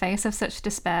up in the face of such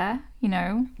despair, you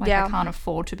know? Like, I can't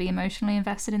afford to be emotionally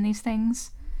invested in these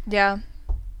things. Yeah.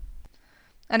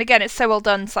 And again, it's so well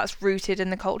done, so that's rooted in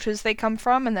the cultures they come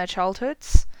from and their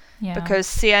childhoods. Yeah. Because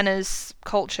Sienna's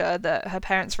culture that her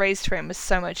parents raised her in was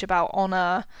so much about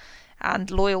honour and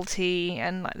loyalty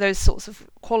and like, those sorts of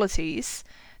qualities.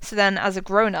 So then as a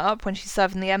grown-up, when she's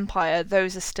serving the Empire,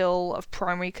 those are still of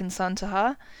primary concern to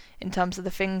her in terms of the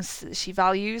things that she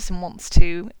values and wants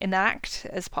to enact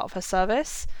as part of her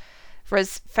service.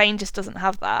 Whereas Thane just doesn't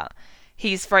have that.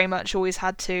 He's very much always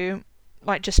had to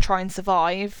like just try and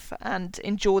survive and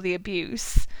endure the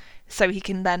abuse so he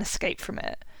can then escape from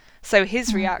it. So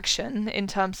his reaction in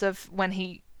terms of when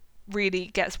he really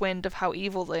gets wind of how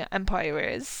evil the Empire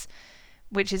is,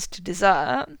 which is to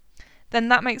desert, then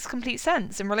that makes complete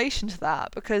sense in relation to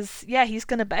that, because yeah, he's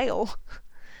going to bail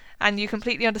and you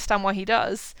completely understand why he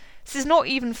does. This is not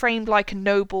even framed like a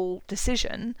noble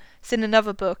decision. So in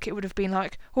another book it would have been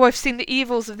like, oh, I've seen the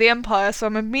evils of the Empire, so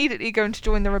I'm immediately going to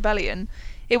join the rebellion.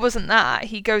 It wasn't that.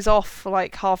 He goes off for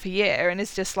like half a year and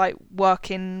is just like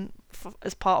working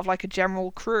as part of like a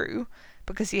general crew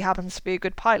because he happens to be a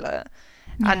good pilot.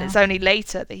 Yeah. And it's only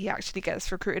later that he actually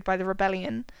gets recruited by the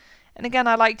rebellion. And again,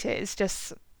 I liked it. It's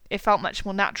just, it felt much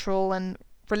more natural and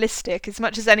realistic, as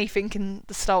much as anything in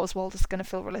the Star Wars world is going to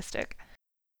feel realistic.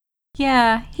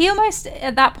 Yeah, he almost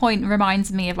at that point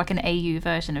reminds me of like an AU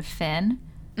version of Finn.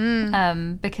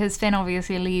 Because Finn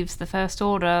obviously leaves the First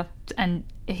Order and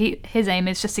his aim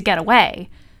is just to get away.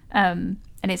 And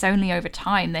it's only over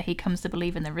time that he comes to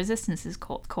believe in the Resistance's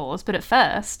cause. But at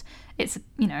first, it's,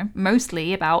 you know,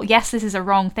 mostly about, yes, this is a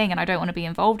wrong thing and I don't want to be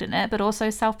involved in it, but also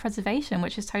self-preservation,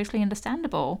 which is totally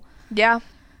understandable. Yeah.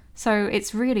 So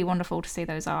it's really wonderful to see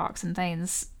those arcs, and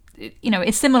Thane's, you know,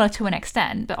 it's similar to an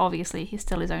extent, but obviously he's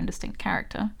still his own distinct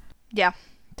character. Yeah,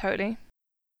 totally.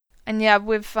 And yeah,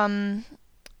 with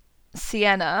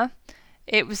Sienna,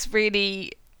 it was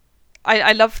really...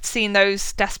 I loved seeing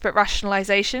those desperate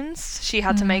rationalizations she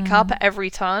had to make up at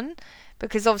every turn,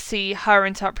 because obviously her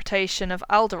interpretation of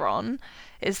Alderaan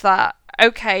is that,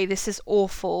 okay, this is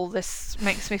awful, this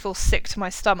makes me feel sick to my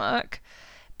stomach,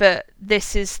 but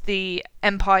this is the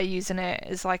Empire using it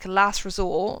as like a last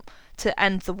resort to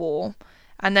end the war,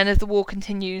 and then if the war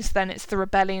continues, then it's the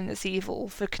rebellion that's evil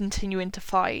for continuing to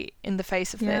fight in the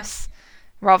face of this,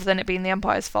 rather than it being the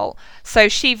Empire's fault. So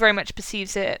she very much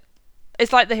perceives it,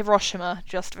 it's like the Hiroshima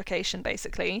justification,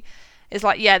 basically. is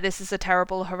like, yeah, this is a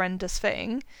terrible, horrendous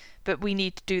thing, but we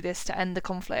need to do this to end the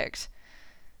conflict.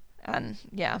 And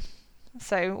yeah,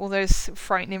 so all those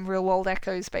frightening real world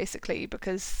echoes, basically,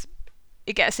 because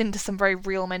it gets into some very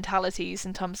real mentalities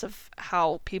in terms of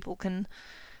how people can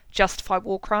justify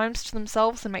war crimes to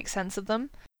themselves and make sense of them.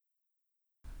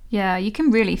 Yeah, you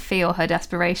can really feel her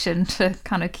desperation to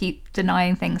kind of keep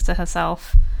denying things to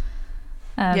herself.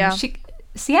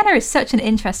 Sienna is such an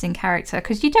interesting character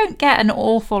because you don't get an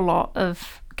awful lot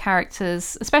of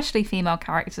characters, especially female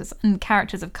characters and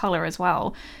characters of colour as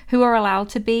well, who are allowed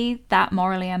to be that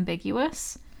morally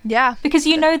ambiguous. Yeah. Because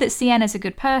you know that Sienna's a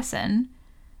good person,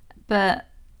 but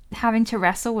having to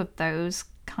wrestle with those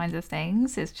kinds of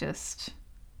things is just...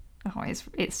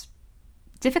 it's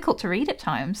difficult to read at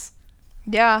times.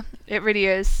 Yeah, it really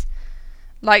is.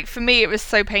 Like, for me, it was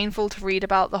so painful to read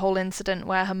about the whole incident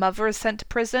where her mother is sent to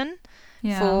prison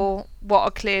for what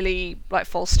are clearly, like,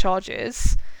 false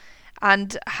charges,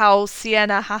 and how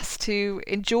Sienna has to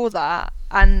endure that,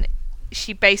 and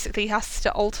she basically has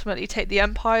to ultimately take the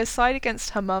Empire's side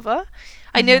against her mother.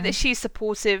 I know that she's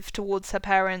supportive towards her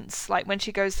parents, like, when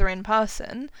she goes there in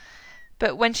person,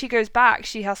 but when she goes back,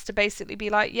 she has to basically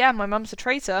be like, yeah, my mum's a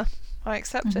traitor, I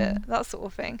accept it, that sort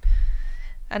of thing.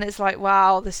 And it's like,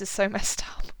 wow, this is so messed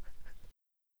up.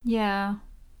 Yeah.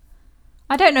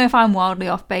 I don't know if I'm wildly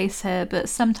off base here, but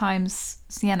sometimes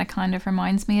Sienna kind of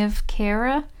reminds me of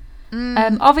Kira.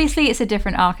 Obviously, it's a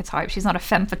different archetype. She's not a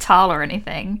femme fatale or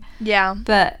anything. Yeah.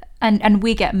 But and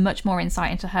we get much more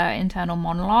insight into her internal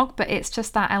monologue, but it's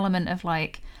just that element of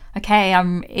like, okay,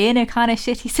 I'm in a kind of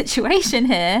shitty situation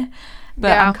here,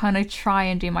 but I'm kind of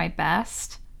trying to do my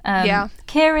best.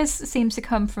 Kira's seems to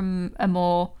come from a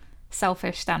more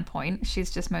selfish standpoint.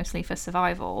 She's just mostly for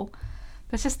survival.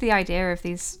 But it's just the idea of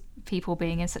these people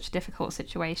being in such difficult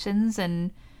situations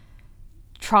and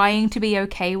trying to be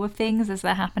okay with things as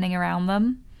they're happening around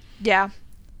them. Yeah.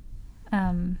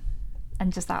 And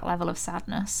just that level of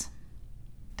sadness.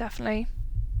 Definitely.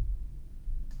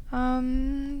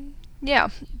 Yeah.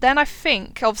 Then I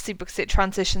think, obviously because it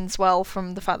transitions well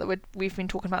from the fact that we've been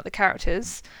talking about the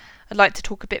characters, I'd like to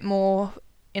talk a bit more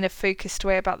in a focused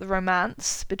way about the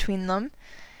romance between them.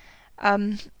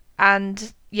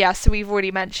 And yeah, so we've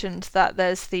already mentioned that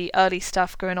there's the early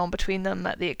stuff going on between them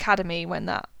at the academy when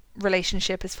that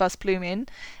relationship is first blooming.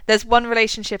 There's one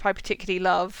relationship I particularly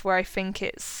love where I think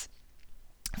it's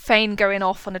Fane going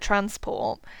off on a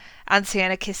transport and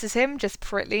Sienna kisses him just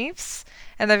before it leaves,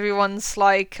 and everyone's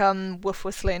like woof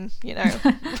whistling, you know.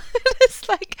 It's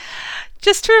like,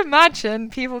 just to imagine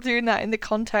people doing that in the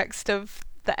context of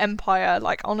the Empire,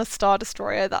 like on a Star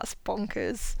Destroyer, that's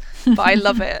bonkers. But I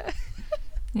love it.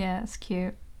 Yeah, it's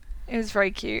cute. It was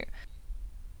very cute.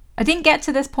 I didn't get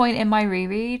to this point in my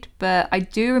reread, but I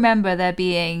do remember there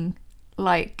being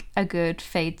like a good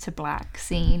fade to black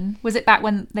scene. Was it back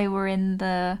when they were in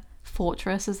the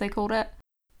fortress, as they called it?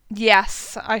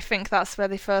 Yes, I think that's where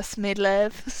they first made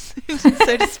love,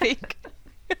 so to speak.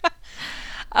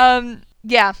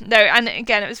 Yeah, no, and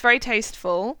again, it was very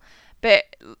tasteful,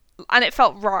 and it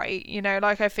felt right, you know,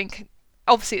 like I think,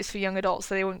 obviously it's for young adults,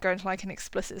 so they wouldn't go into like an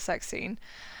explicit sex scene,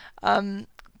 but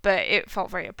it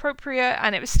felt very appropriate,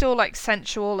 and it was still like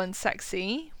sensual and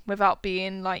sexy without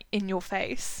being like in your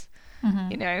face,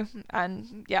 you know,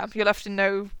 and yeah, you're left in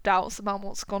no doubts about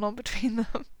what's gone on between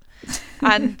them.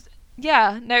 And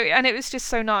yeah, no, and it was just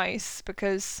so nice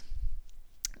because,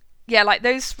 yeah, like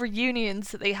those reunions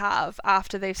that they have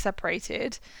after they've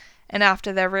separated and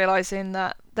after they're realising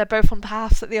that they're both on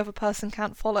paths that the other person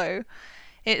can't follow,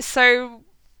 it's so,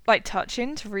 like,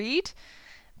 touching to read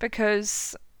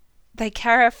because they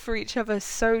care for each other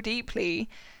so deeply,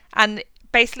 and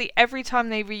basically every time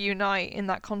they reunite in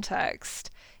that context,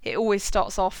 it always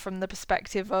starts off from the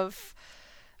perspective of,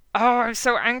 oh, I'm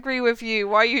so angry with you,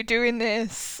 why are you doing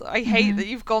this? I hate that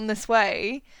you've gone this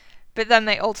way. But then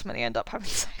they ultimately end up having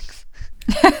sex.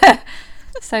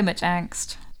 So much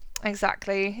angst.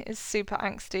 Exactly. It's super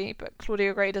angsty, but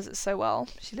Claudia Gray does it so well.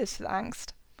 She lives for the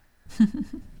angst.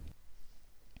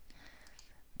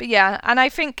 But yeah, and I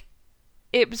think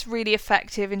it was really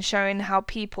effective in showing how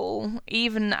people,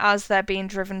 even as they're being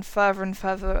driven further and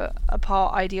further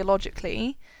apart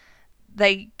ideologically,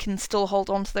 they can still hold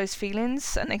on to those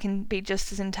feelings and they can be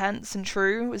just as intense and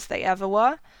true as they ever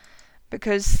were,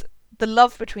 because the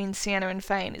love between Sienna and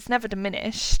Fane is never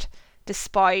diminished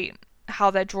despite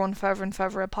how they're drawn further and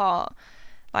further apart.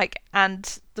 Like,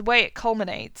 and the way it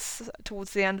culminates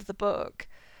towards the end of the book,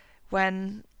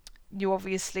 when you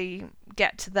obviously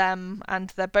get to them and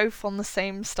they're both on the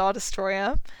same Star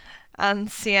Destroyer, and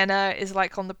Sienna is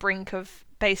like on the brink of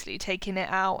basically taking it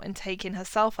out and taking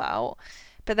herself out.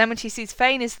 But then when she sees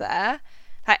Fane is there,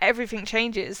 Like, everything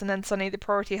changes, and then suddenly the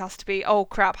priority has to be, oh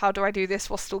crap, how do I do this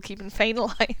while still keeping Fane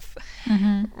alive?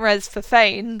 Whereas for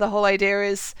Fane, the whole idea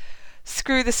is,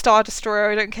 screw the Star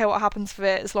Destroyer, I don't care what happens with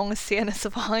it as long as Sienna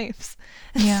survives.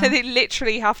 So they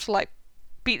literally have to, like,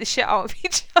 beat the shit out of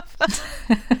each other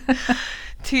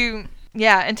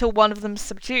until one of them's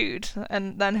subdued,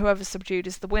 and then whoever's subdued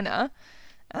is the winner.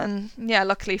 And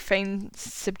luckily Fane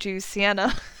subdues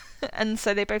Sienna, and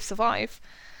so they both survive.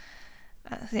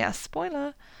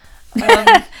 Spoiler.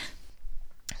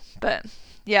 But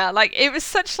like, it was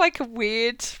such like a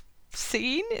weird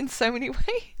scene in so many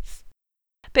ways,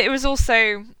 but it was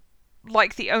also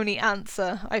like the only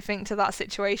answer, I think, to that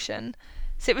situation.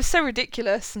 So it was so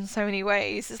ridiculous in so many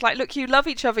ways. It's like, look, you love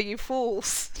each other, you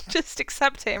fools. Just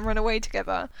accept it and run away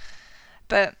together.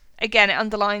 But again, it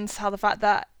underlines how the fact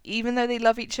that even though they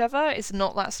love each other, it's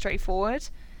not that straightforward,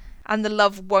 and the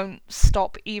love won't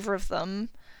stop either of them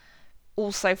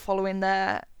also following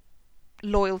their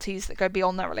loyalties that go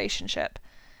beyond that relationship.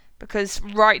 Because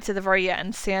right to the very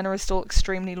end, Sienna is still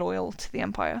extremely loyal to the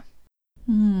Empire.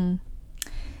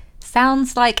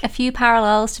 Sounds like a few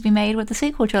parallels to be made with the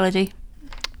sequel trilogy.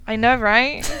 I know,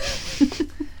 right?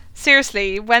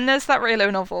 Seriously, when there's that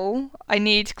Reylo novel, I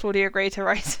need Claudia Gray to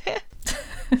write it.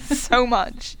 So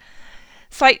much.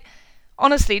 It's like,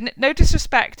 honestly, no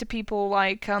disrespect to people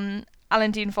like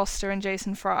Alan Dean Foster and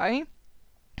Jason Fry.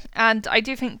 And I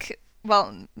do think,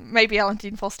 well, maybe Alan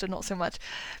Dean Foster not so much,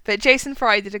 but Jason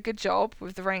Fry did a good job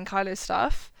with the Rey and Kylo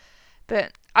stuff.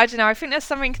 But I don't know, I think there's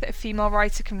something that a female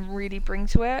writer can really bring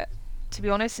to it, to be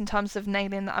honest, in terms of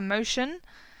nailing that emotion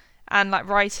and like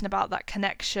writing about that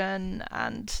connection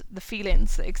and the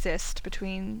feelings that exist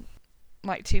between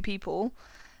like two people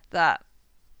that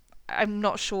I'm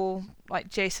not sure like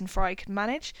Jason Fry could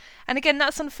manage. And again,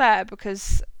 that's unfair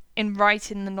because in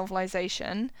writing the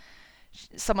novelization,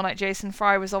 someone like Jason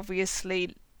Fry was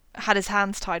obviously had his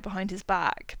hands tied behind his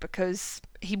back because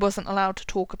he wasn't allowed to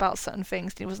talk about certain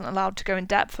things. He wasn't allowed to go in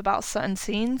depth about certain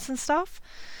scenes and stuff.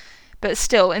 But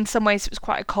still, in some ways, it was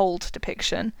quite a cold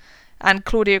depiction. And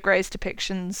Claudia Gray's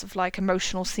depictions of like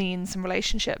emotional scenes and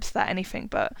relationships, they're anything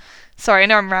but. Sorry, I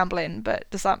know I'm rambling, but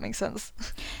does that make sense?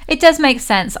 It does make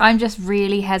sense. I'm just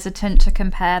really hesitant to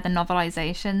compare the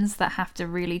novelizations that have to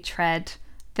really tread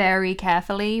very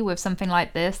carefully with something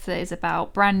like this that is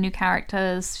about brand new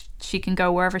characters. She can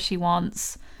go wherever she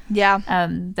wants.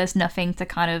 There's nothing to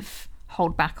kind of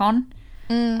hold back on.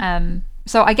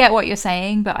 So I get what you're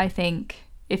saying, but I think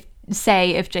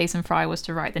if Jason Fry was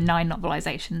to write the 9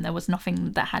 novelization, there was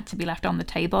nothing that had to be left on the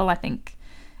table, I think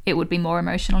it would be more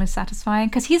emotionally satisfying,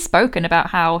 because he's spoken about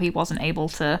how he wasn't able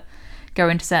to go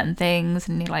into certain things,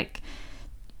 and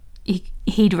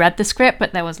he'd read the script,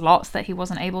 but there was lots that he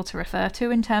wasn't able to refer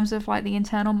to in terms of like the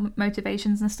internal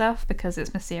motivations and stuff, because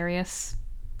it's mysterious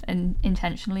and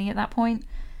intentionally at that point.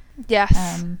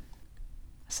 Yes.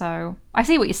 So I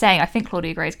see what you're saying. I think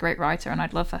Claudia Gray's a great writer, and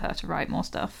I'd love for her to write more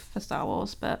stuff for Star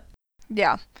Wars, but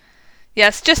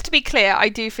yes, just to be clear, I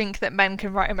do think that men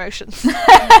can write emotions.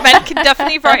 Men can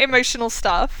definitely write emotional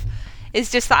stuff.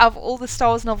 It's just that out of all the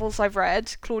Star Wars novels I've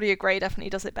read, Claudia Gray definitely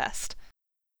does it best.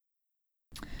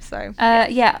 So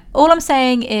all I'm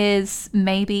saying is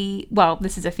maybe, well,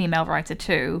 this is a female writer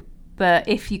too, but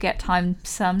if you get time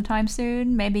sometime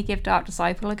soon, maybe give Dark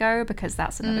Disciple a go, because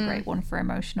that's another great one for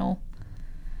emotional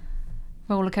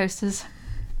roller coasters.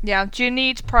 Yeah, do you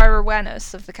need prior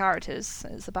awareness of the characters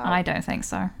it's about? I don't think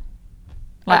so.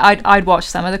 Like, I'd watch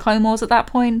some of the Clone Wars at that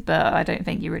point, but I don't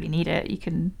think you really need it. You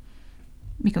can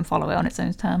follow it on its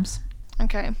own terms.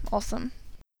 Okay, awesome.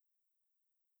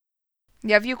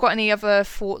 Yeah, have you got any other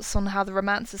thoughts on how the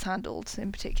romance is handled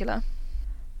in particular?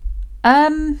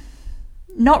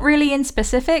 Not really in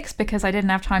specifics, because I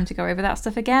didn't have time to go over that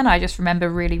stuff again. I just remember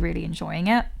really, really enjoying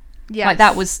it. Yes. Like,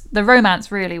 that was the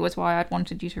romance really was why I'd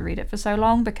wanted you to read it for so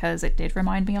long, because it did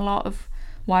remind me a lot of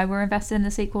why we're invested in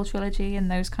the sequel trilogy and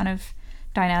those kind of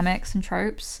dynamics and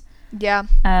tropes. Yeah.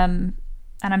 And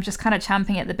I'm just kind of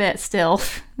champing at the bit still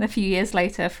a few years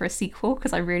later for a sequel,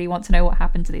 because I really want to know what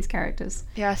happened to these characters.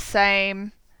 Yeah,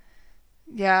 same.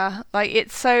 Yeah, like,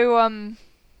 it's so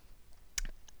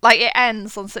like, it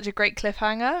ends on such a great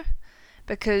cliffhanger,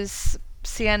 because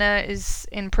Sienna is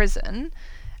in prison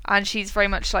and she's very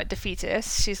much like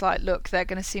defeatist. She's like, look, they're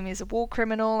going to see me as a war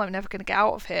criminal, I'm never going to get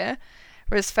out of here.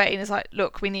 Whereas Fane is like,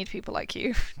 look, we need people like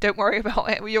you, don't worry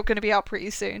about it, you're going to be out pretty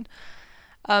soon.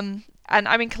 And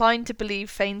I'm inclined to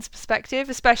believe Fane's perspective,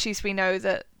 especially as we know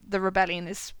that the rebellion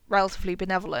is relatively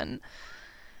benevolent.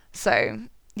 So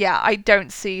yeah, I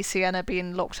don't see Sienna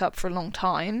being locked up for a long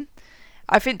time.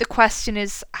 I think the question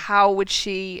is, how would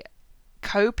she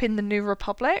cope in the New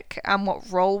Republic, and what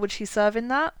role would she serve in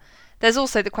that? There's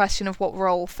also the question of what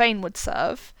role Fane would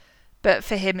serve, but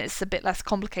for him it's a bit less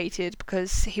complicated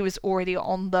because he was already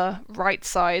on the right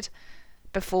side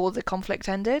before the conflict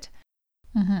ended.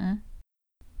 Mm-hmm.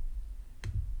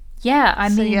 Yeah, I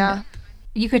mean,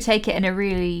 you could take it in a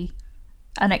really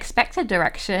unexpected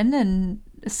direction and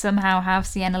somehow have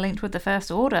Sienna linked with the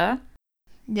First Order.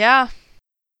 Yeah.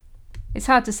 It's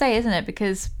hard to say, isn't it?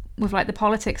 Because with like the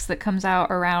politics that comes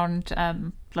out around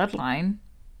Bloodline,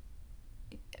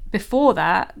 before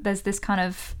that, there's this kind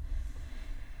of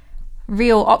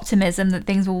real optimism that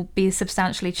things will be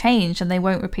substantially changed and they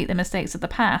won't repeat the mistakes of the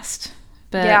past.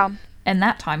 But in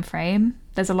that time frame,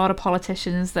 there's a lot of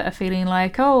politicians that are feeling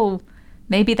like, oh,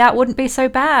 maybe that wouldn't be so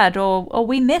bad, or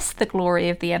we miss the glory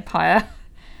of the Empire.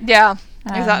 Yeah,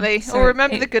 exactly. So or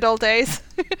remember the good old days.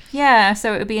 Yeah,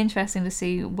 so it would be interesting to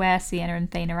see where Sienna and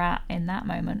Thane are at in that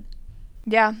moment.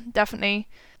 Yeah, definitely.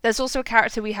 There's also a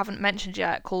character we haven't mentioned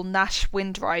yet called Nash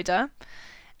Windrider,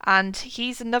 and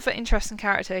he's another interesting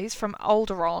character. He's from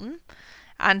Alderaan,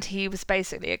 and he was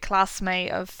basically a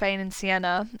classmate of Fane and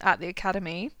Sienna at the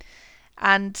Academy,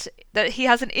 and that he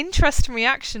has an interesting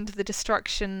reaction to the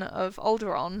destruction of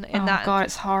Alderaan. Oh god,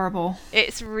 it's horrible.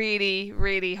 It's really,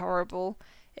 really horrible.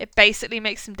 It basically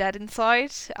makes him dead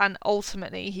inside, and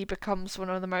ultimately he becomes one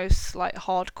of the most like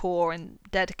hardcore and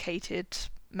dedicated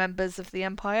members of the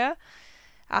Empire.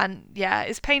 And yeah,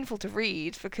 it's painful to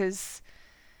read because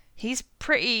he's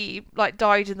pretty like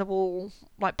dyed in the wool,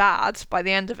 like bad by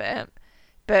the end of it.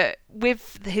 But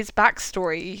with his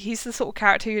backstory, he's the sort of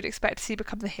character you'd expect to see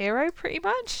become the hero, pretty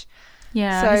much.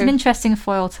 Yeah, so, he's an interesting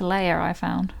foil to Leia, I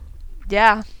found.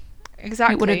 Yeah,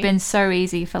 exactly. It would have been so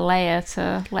easy for Leia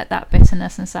to let that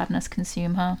bitterness and sadness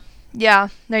consume her. Yeah,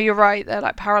 no, you're right. They're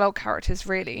like parallel characters,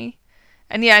 really.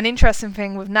 And yeah, an interesting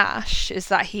thing with Nash is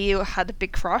that he had a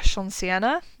big crush on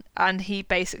Sienna, and he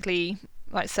basically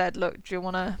like said, look, do you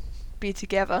want to be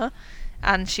together?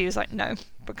 And she was like, no,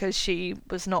 because she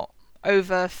was not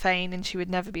over Fane and she would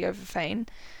never be over Fane,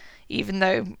 even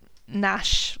though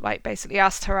Nash like basically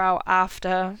asked her out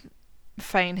after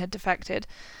Fane had defected.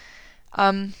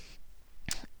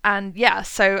 And yeah,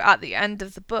 so at the end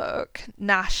of the book,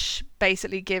 Nash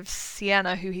basically gives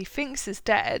Sienna, who he thinks is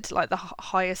dead, like the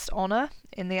highest honour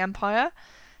in the Empire.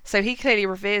 So he clearly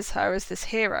reveres her as this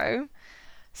hero.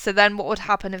 So then what would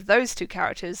happen if those two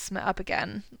characters met up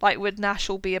again? Like, would Nash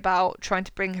all be about trying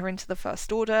to bring her into the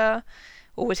First Order?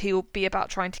 Or would he be about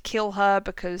trying to kill her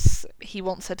because he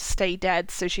wants her to stay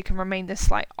dead so she can remain this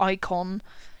like icon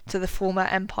to the former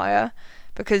Empire?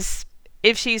 Because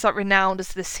if she's like renowned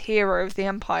as this hero of the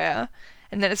Empire,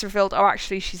 and then it's revealed, oh,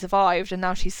 actually she survived and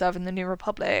now she's serving the New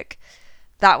Republic,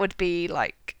 that would be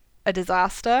like a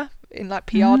disaster in like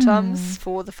PR terms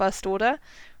for the First Order,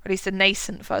 or at least a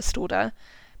nascent First Order,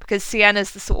 because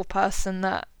Sienna's the sort of person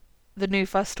that the new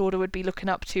First Order would be looking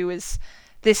up to as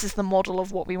this is the model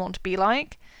of what we want to be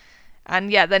like. And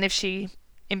yeah, then if she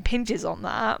impinges on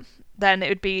that, then it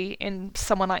would be in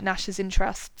someone like Nash's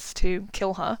interests to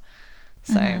kill her.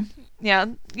 So yeah,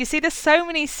 you see there's so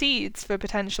many seeds for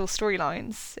potential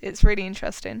storylines. It's really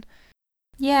interesting.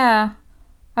 Yeah.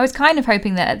 I was kind of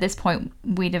hoping that at this point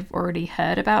we'd have already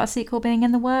heard about a sequel being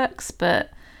in the works, but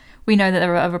we know that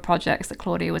there are other projects that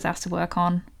Claudia was asked to work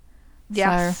on.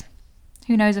 Yes. So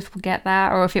who knows if we'll get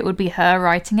that, or if it would be her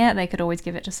writing it. They could always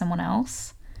give it to someone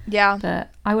else. Yeah.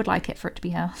 But I would like it for it to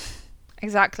be her.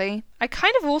 Exactly. I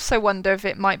kind of also wonder if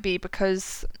it might be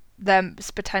because there's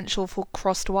potential for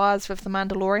crossed wires with The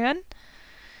Mandalorian,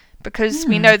 because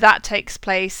we know that takes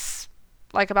place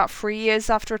like about 3 years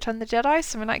after Return of the Jedi,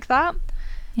 something like that.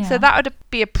 Yeah. So that would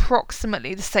be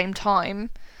approximately the same time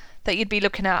that you'd be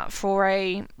looking at for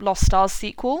a Lost Stars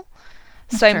sequel.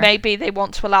 So maybe they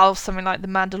want to allow something like The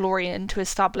Mandalorian to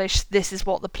establish this is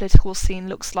what the political scene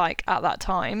looks like at that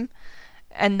time,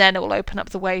 and then it will open up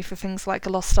the way for things like a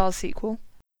Lost Stars sequel.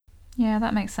 Yeah,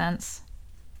 that makes sense.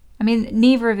 I mean,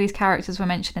 neither of these characters were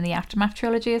mentioned in the Aftermath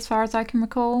trilogy as far as I can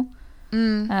recall.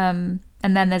 And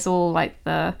then there's all like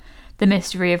the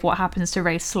mystery of what happens to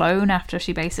Rey Sloane after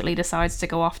she basically decides to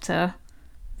go off to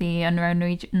the Unknown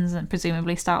Regions and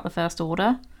presumably start the First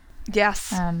Order.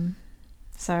 Yes.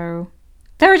 So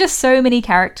there are just so many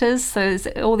characters, so there's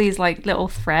all these like little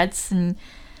threads, and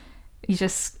you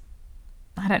just,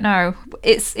 I don't know.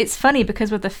 It's funny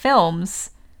because with the films,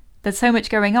 there's so much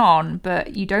going on,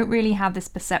 but you don't really have this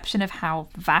perception of how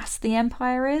vast the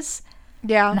Empire is.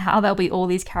 Yeah. And how there'll be all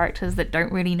these characters that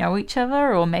don't really know each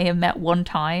other or may have met one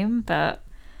time, but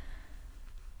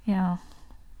yeah,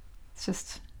 it's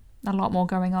just a lot more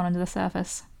going on under the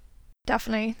surface.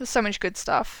 Definitely. There's so much good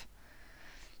stuff.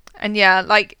 And yeah,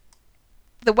 like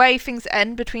the way things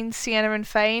end between Sienna and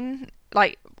Fane,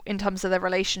 like in terms of their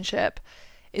relationship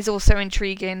is also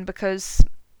intriguing, because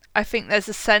I think there's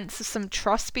a sense of some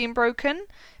trust being broken,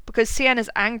 because Sienna's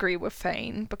angry with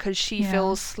Fane because she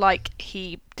feels like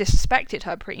he disrespected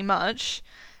her pretty much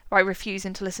by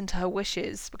refusing to listen to her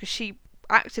wishes, because she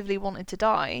actively wanted to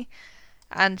die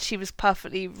and she was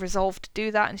perfectly resolved to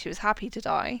do that and she was happy to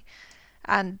die,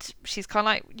 and she's kind of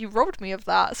like, you robbed me of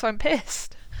that, so I'm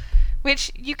pissed.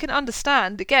 Which you can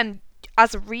understand. Again,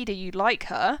 as a reader, you like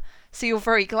her, so you're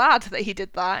very glad that he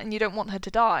did that and you don't want her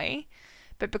to die.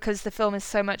 But because the film is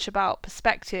so much about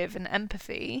perspective and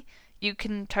empathy, you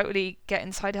can totally get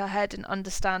inside her head and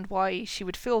understand why she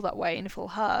would feel that way and feel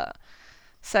hurt.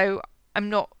 So I'm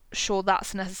not sure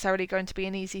that's necessarily going to be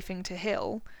an easy thing to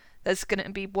heal. There's going to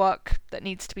be work that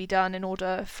needs to be done in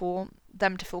order for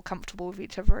them to feel comfortable with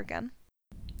each other again.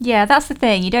 Yeah, that's the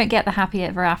thing. You don't get the happy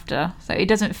ever after, so it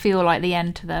doesn't feel like the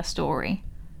end to their story.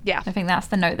 Yeah. I think that's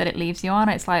the note that it leaves you on.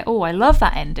 It's like, oh, I love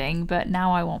that ending, but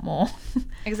now I want more.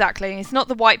 Exactly. It's not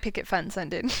the white picket fence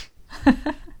ending. So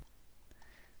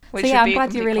yeah, I'm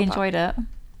glad you really enjoyed it.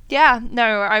 Yeah,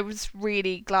 no, I was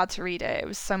really glad to read it. It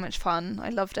was so much fun. I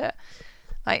loved it.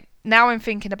 Like, now I'm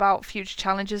thinking about future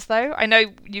challenges, though. I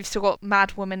know you've still got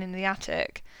Mad Woman in the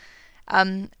Attic,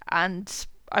 and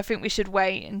I think we should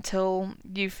wait until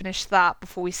you finish that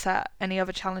before we set any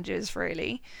other challenges,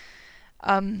 really.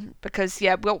 Because,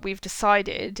 yeah, what we've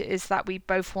decided is that we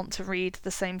both want to read the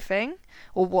same thing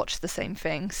or watch the same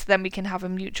thing, so then we can have a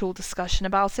mutual discussion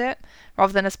about it,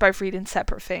 rather than us both reading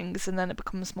separate things and then it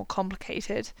becomes more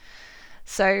complicated.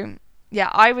 So, yeah,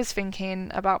 I was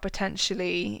thinking about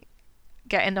potentially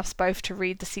getting us both to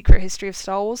read The Secret History of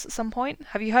Star Wars at some point.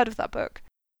 Have you heard of that book?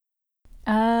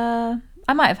 I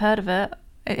might have heard of it.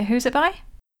 Who's it by?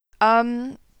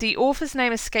 The author's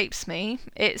name escapes me.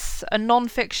 It's a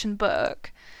non-fiction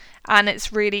book, and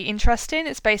it's really interesting.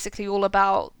 It's basically all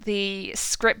about the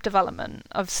script development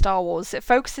of Star Wars. It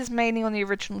focuses mainly on the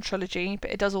original trilogy, but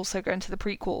it does also go into the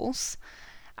prequels,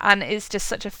 and it's just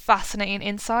such a fascinating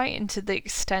insight into the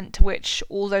extent to which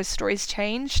all those stories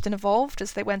changed and evolved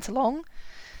as they went along.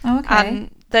 Okay.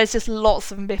 And there's just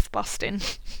lots of myth busting,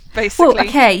 basically. Well,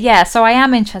 okay, yeah, so I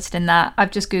am interested in that.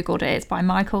 I've just Googled it. It's by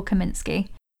Michael Kaminsky.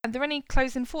 Are there any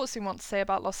closing thoughts you want to say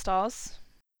about Lost Stars?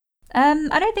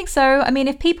 I don't think so. I mean,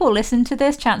 if people listen to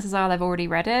this, chances are they've already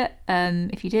read it.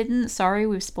 If you didn't, sorry,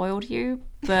 we've spoiled you.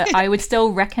 But I would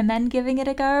still recommend giving it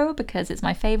a go because it's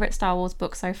my favourite Star Wars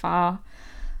book so far.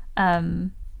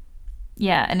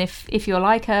 Yeah, and if you're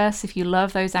like us, if you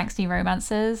love those angsty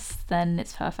romances, then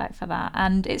it's perfect for that.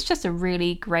 And it's just a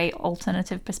really great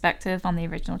alternative perspective on the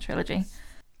original trilogy.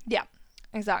 Yeah,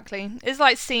 exactly. It's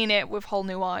like seeing it with whole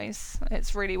new eyes.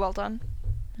 It's really well done.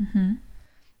 Mm-hmm.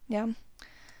 Yeah.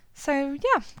 So,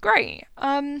 yeah, great.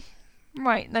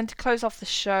 Right, then to close off the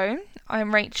show,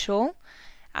 I'm Rachel,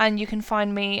 and you can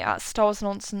find me at Star Wars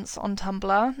Nonsense on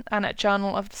Tumblr and at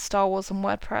Journal of the Star Wars on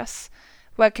WordPress.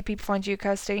 Where could people find you,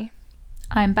 Kirsty?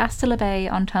 I'm Bastila Bay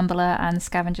on Tumblr and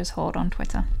Scavengers Horde on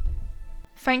Twitter.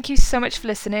 Thank you so much for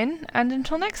listening, and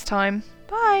until next time,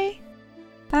 bye!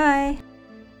 Bye!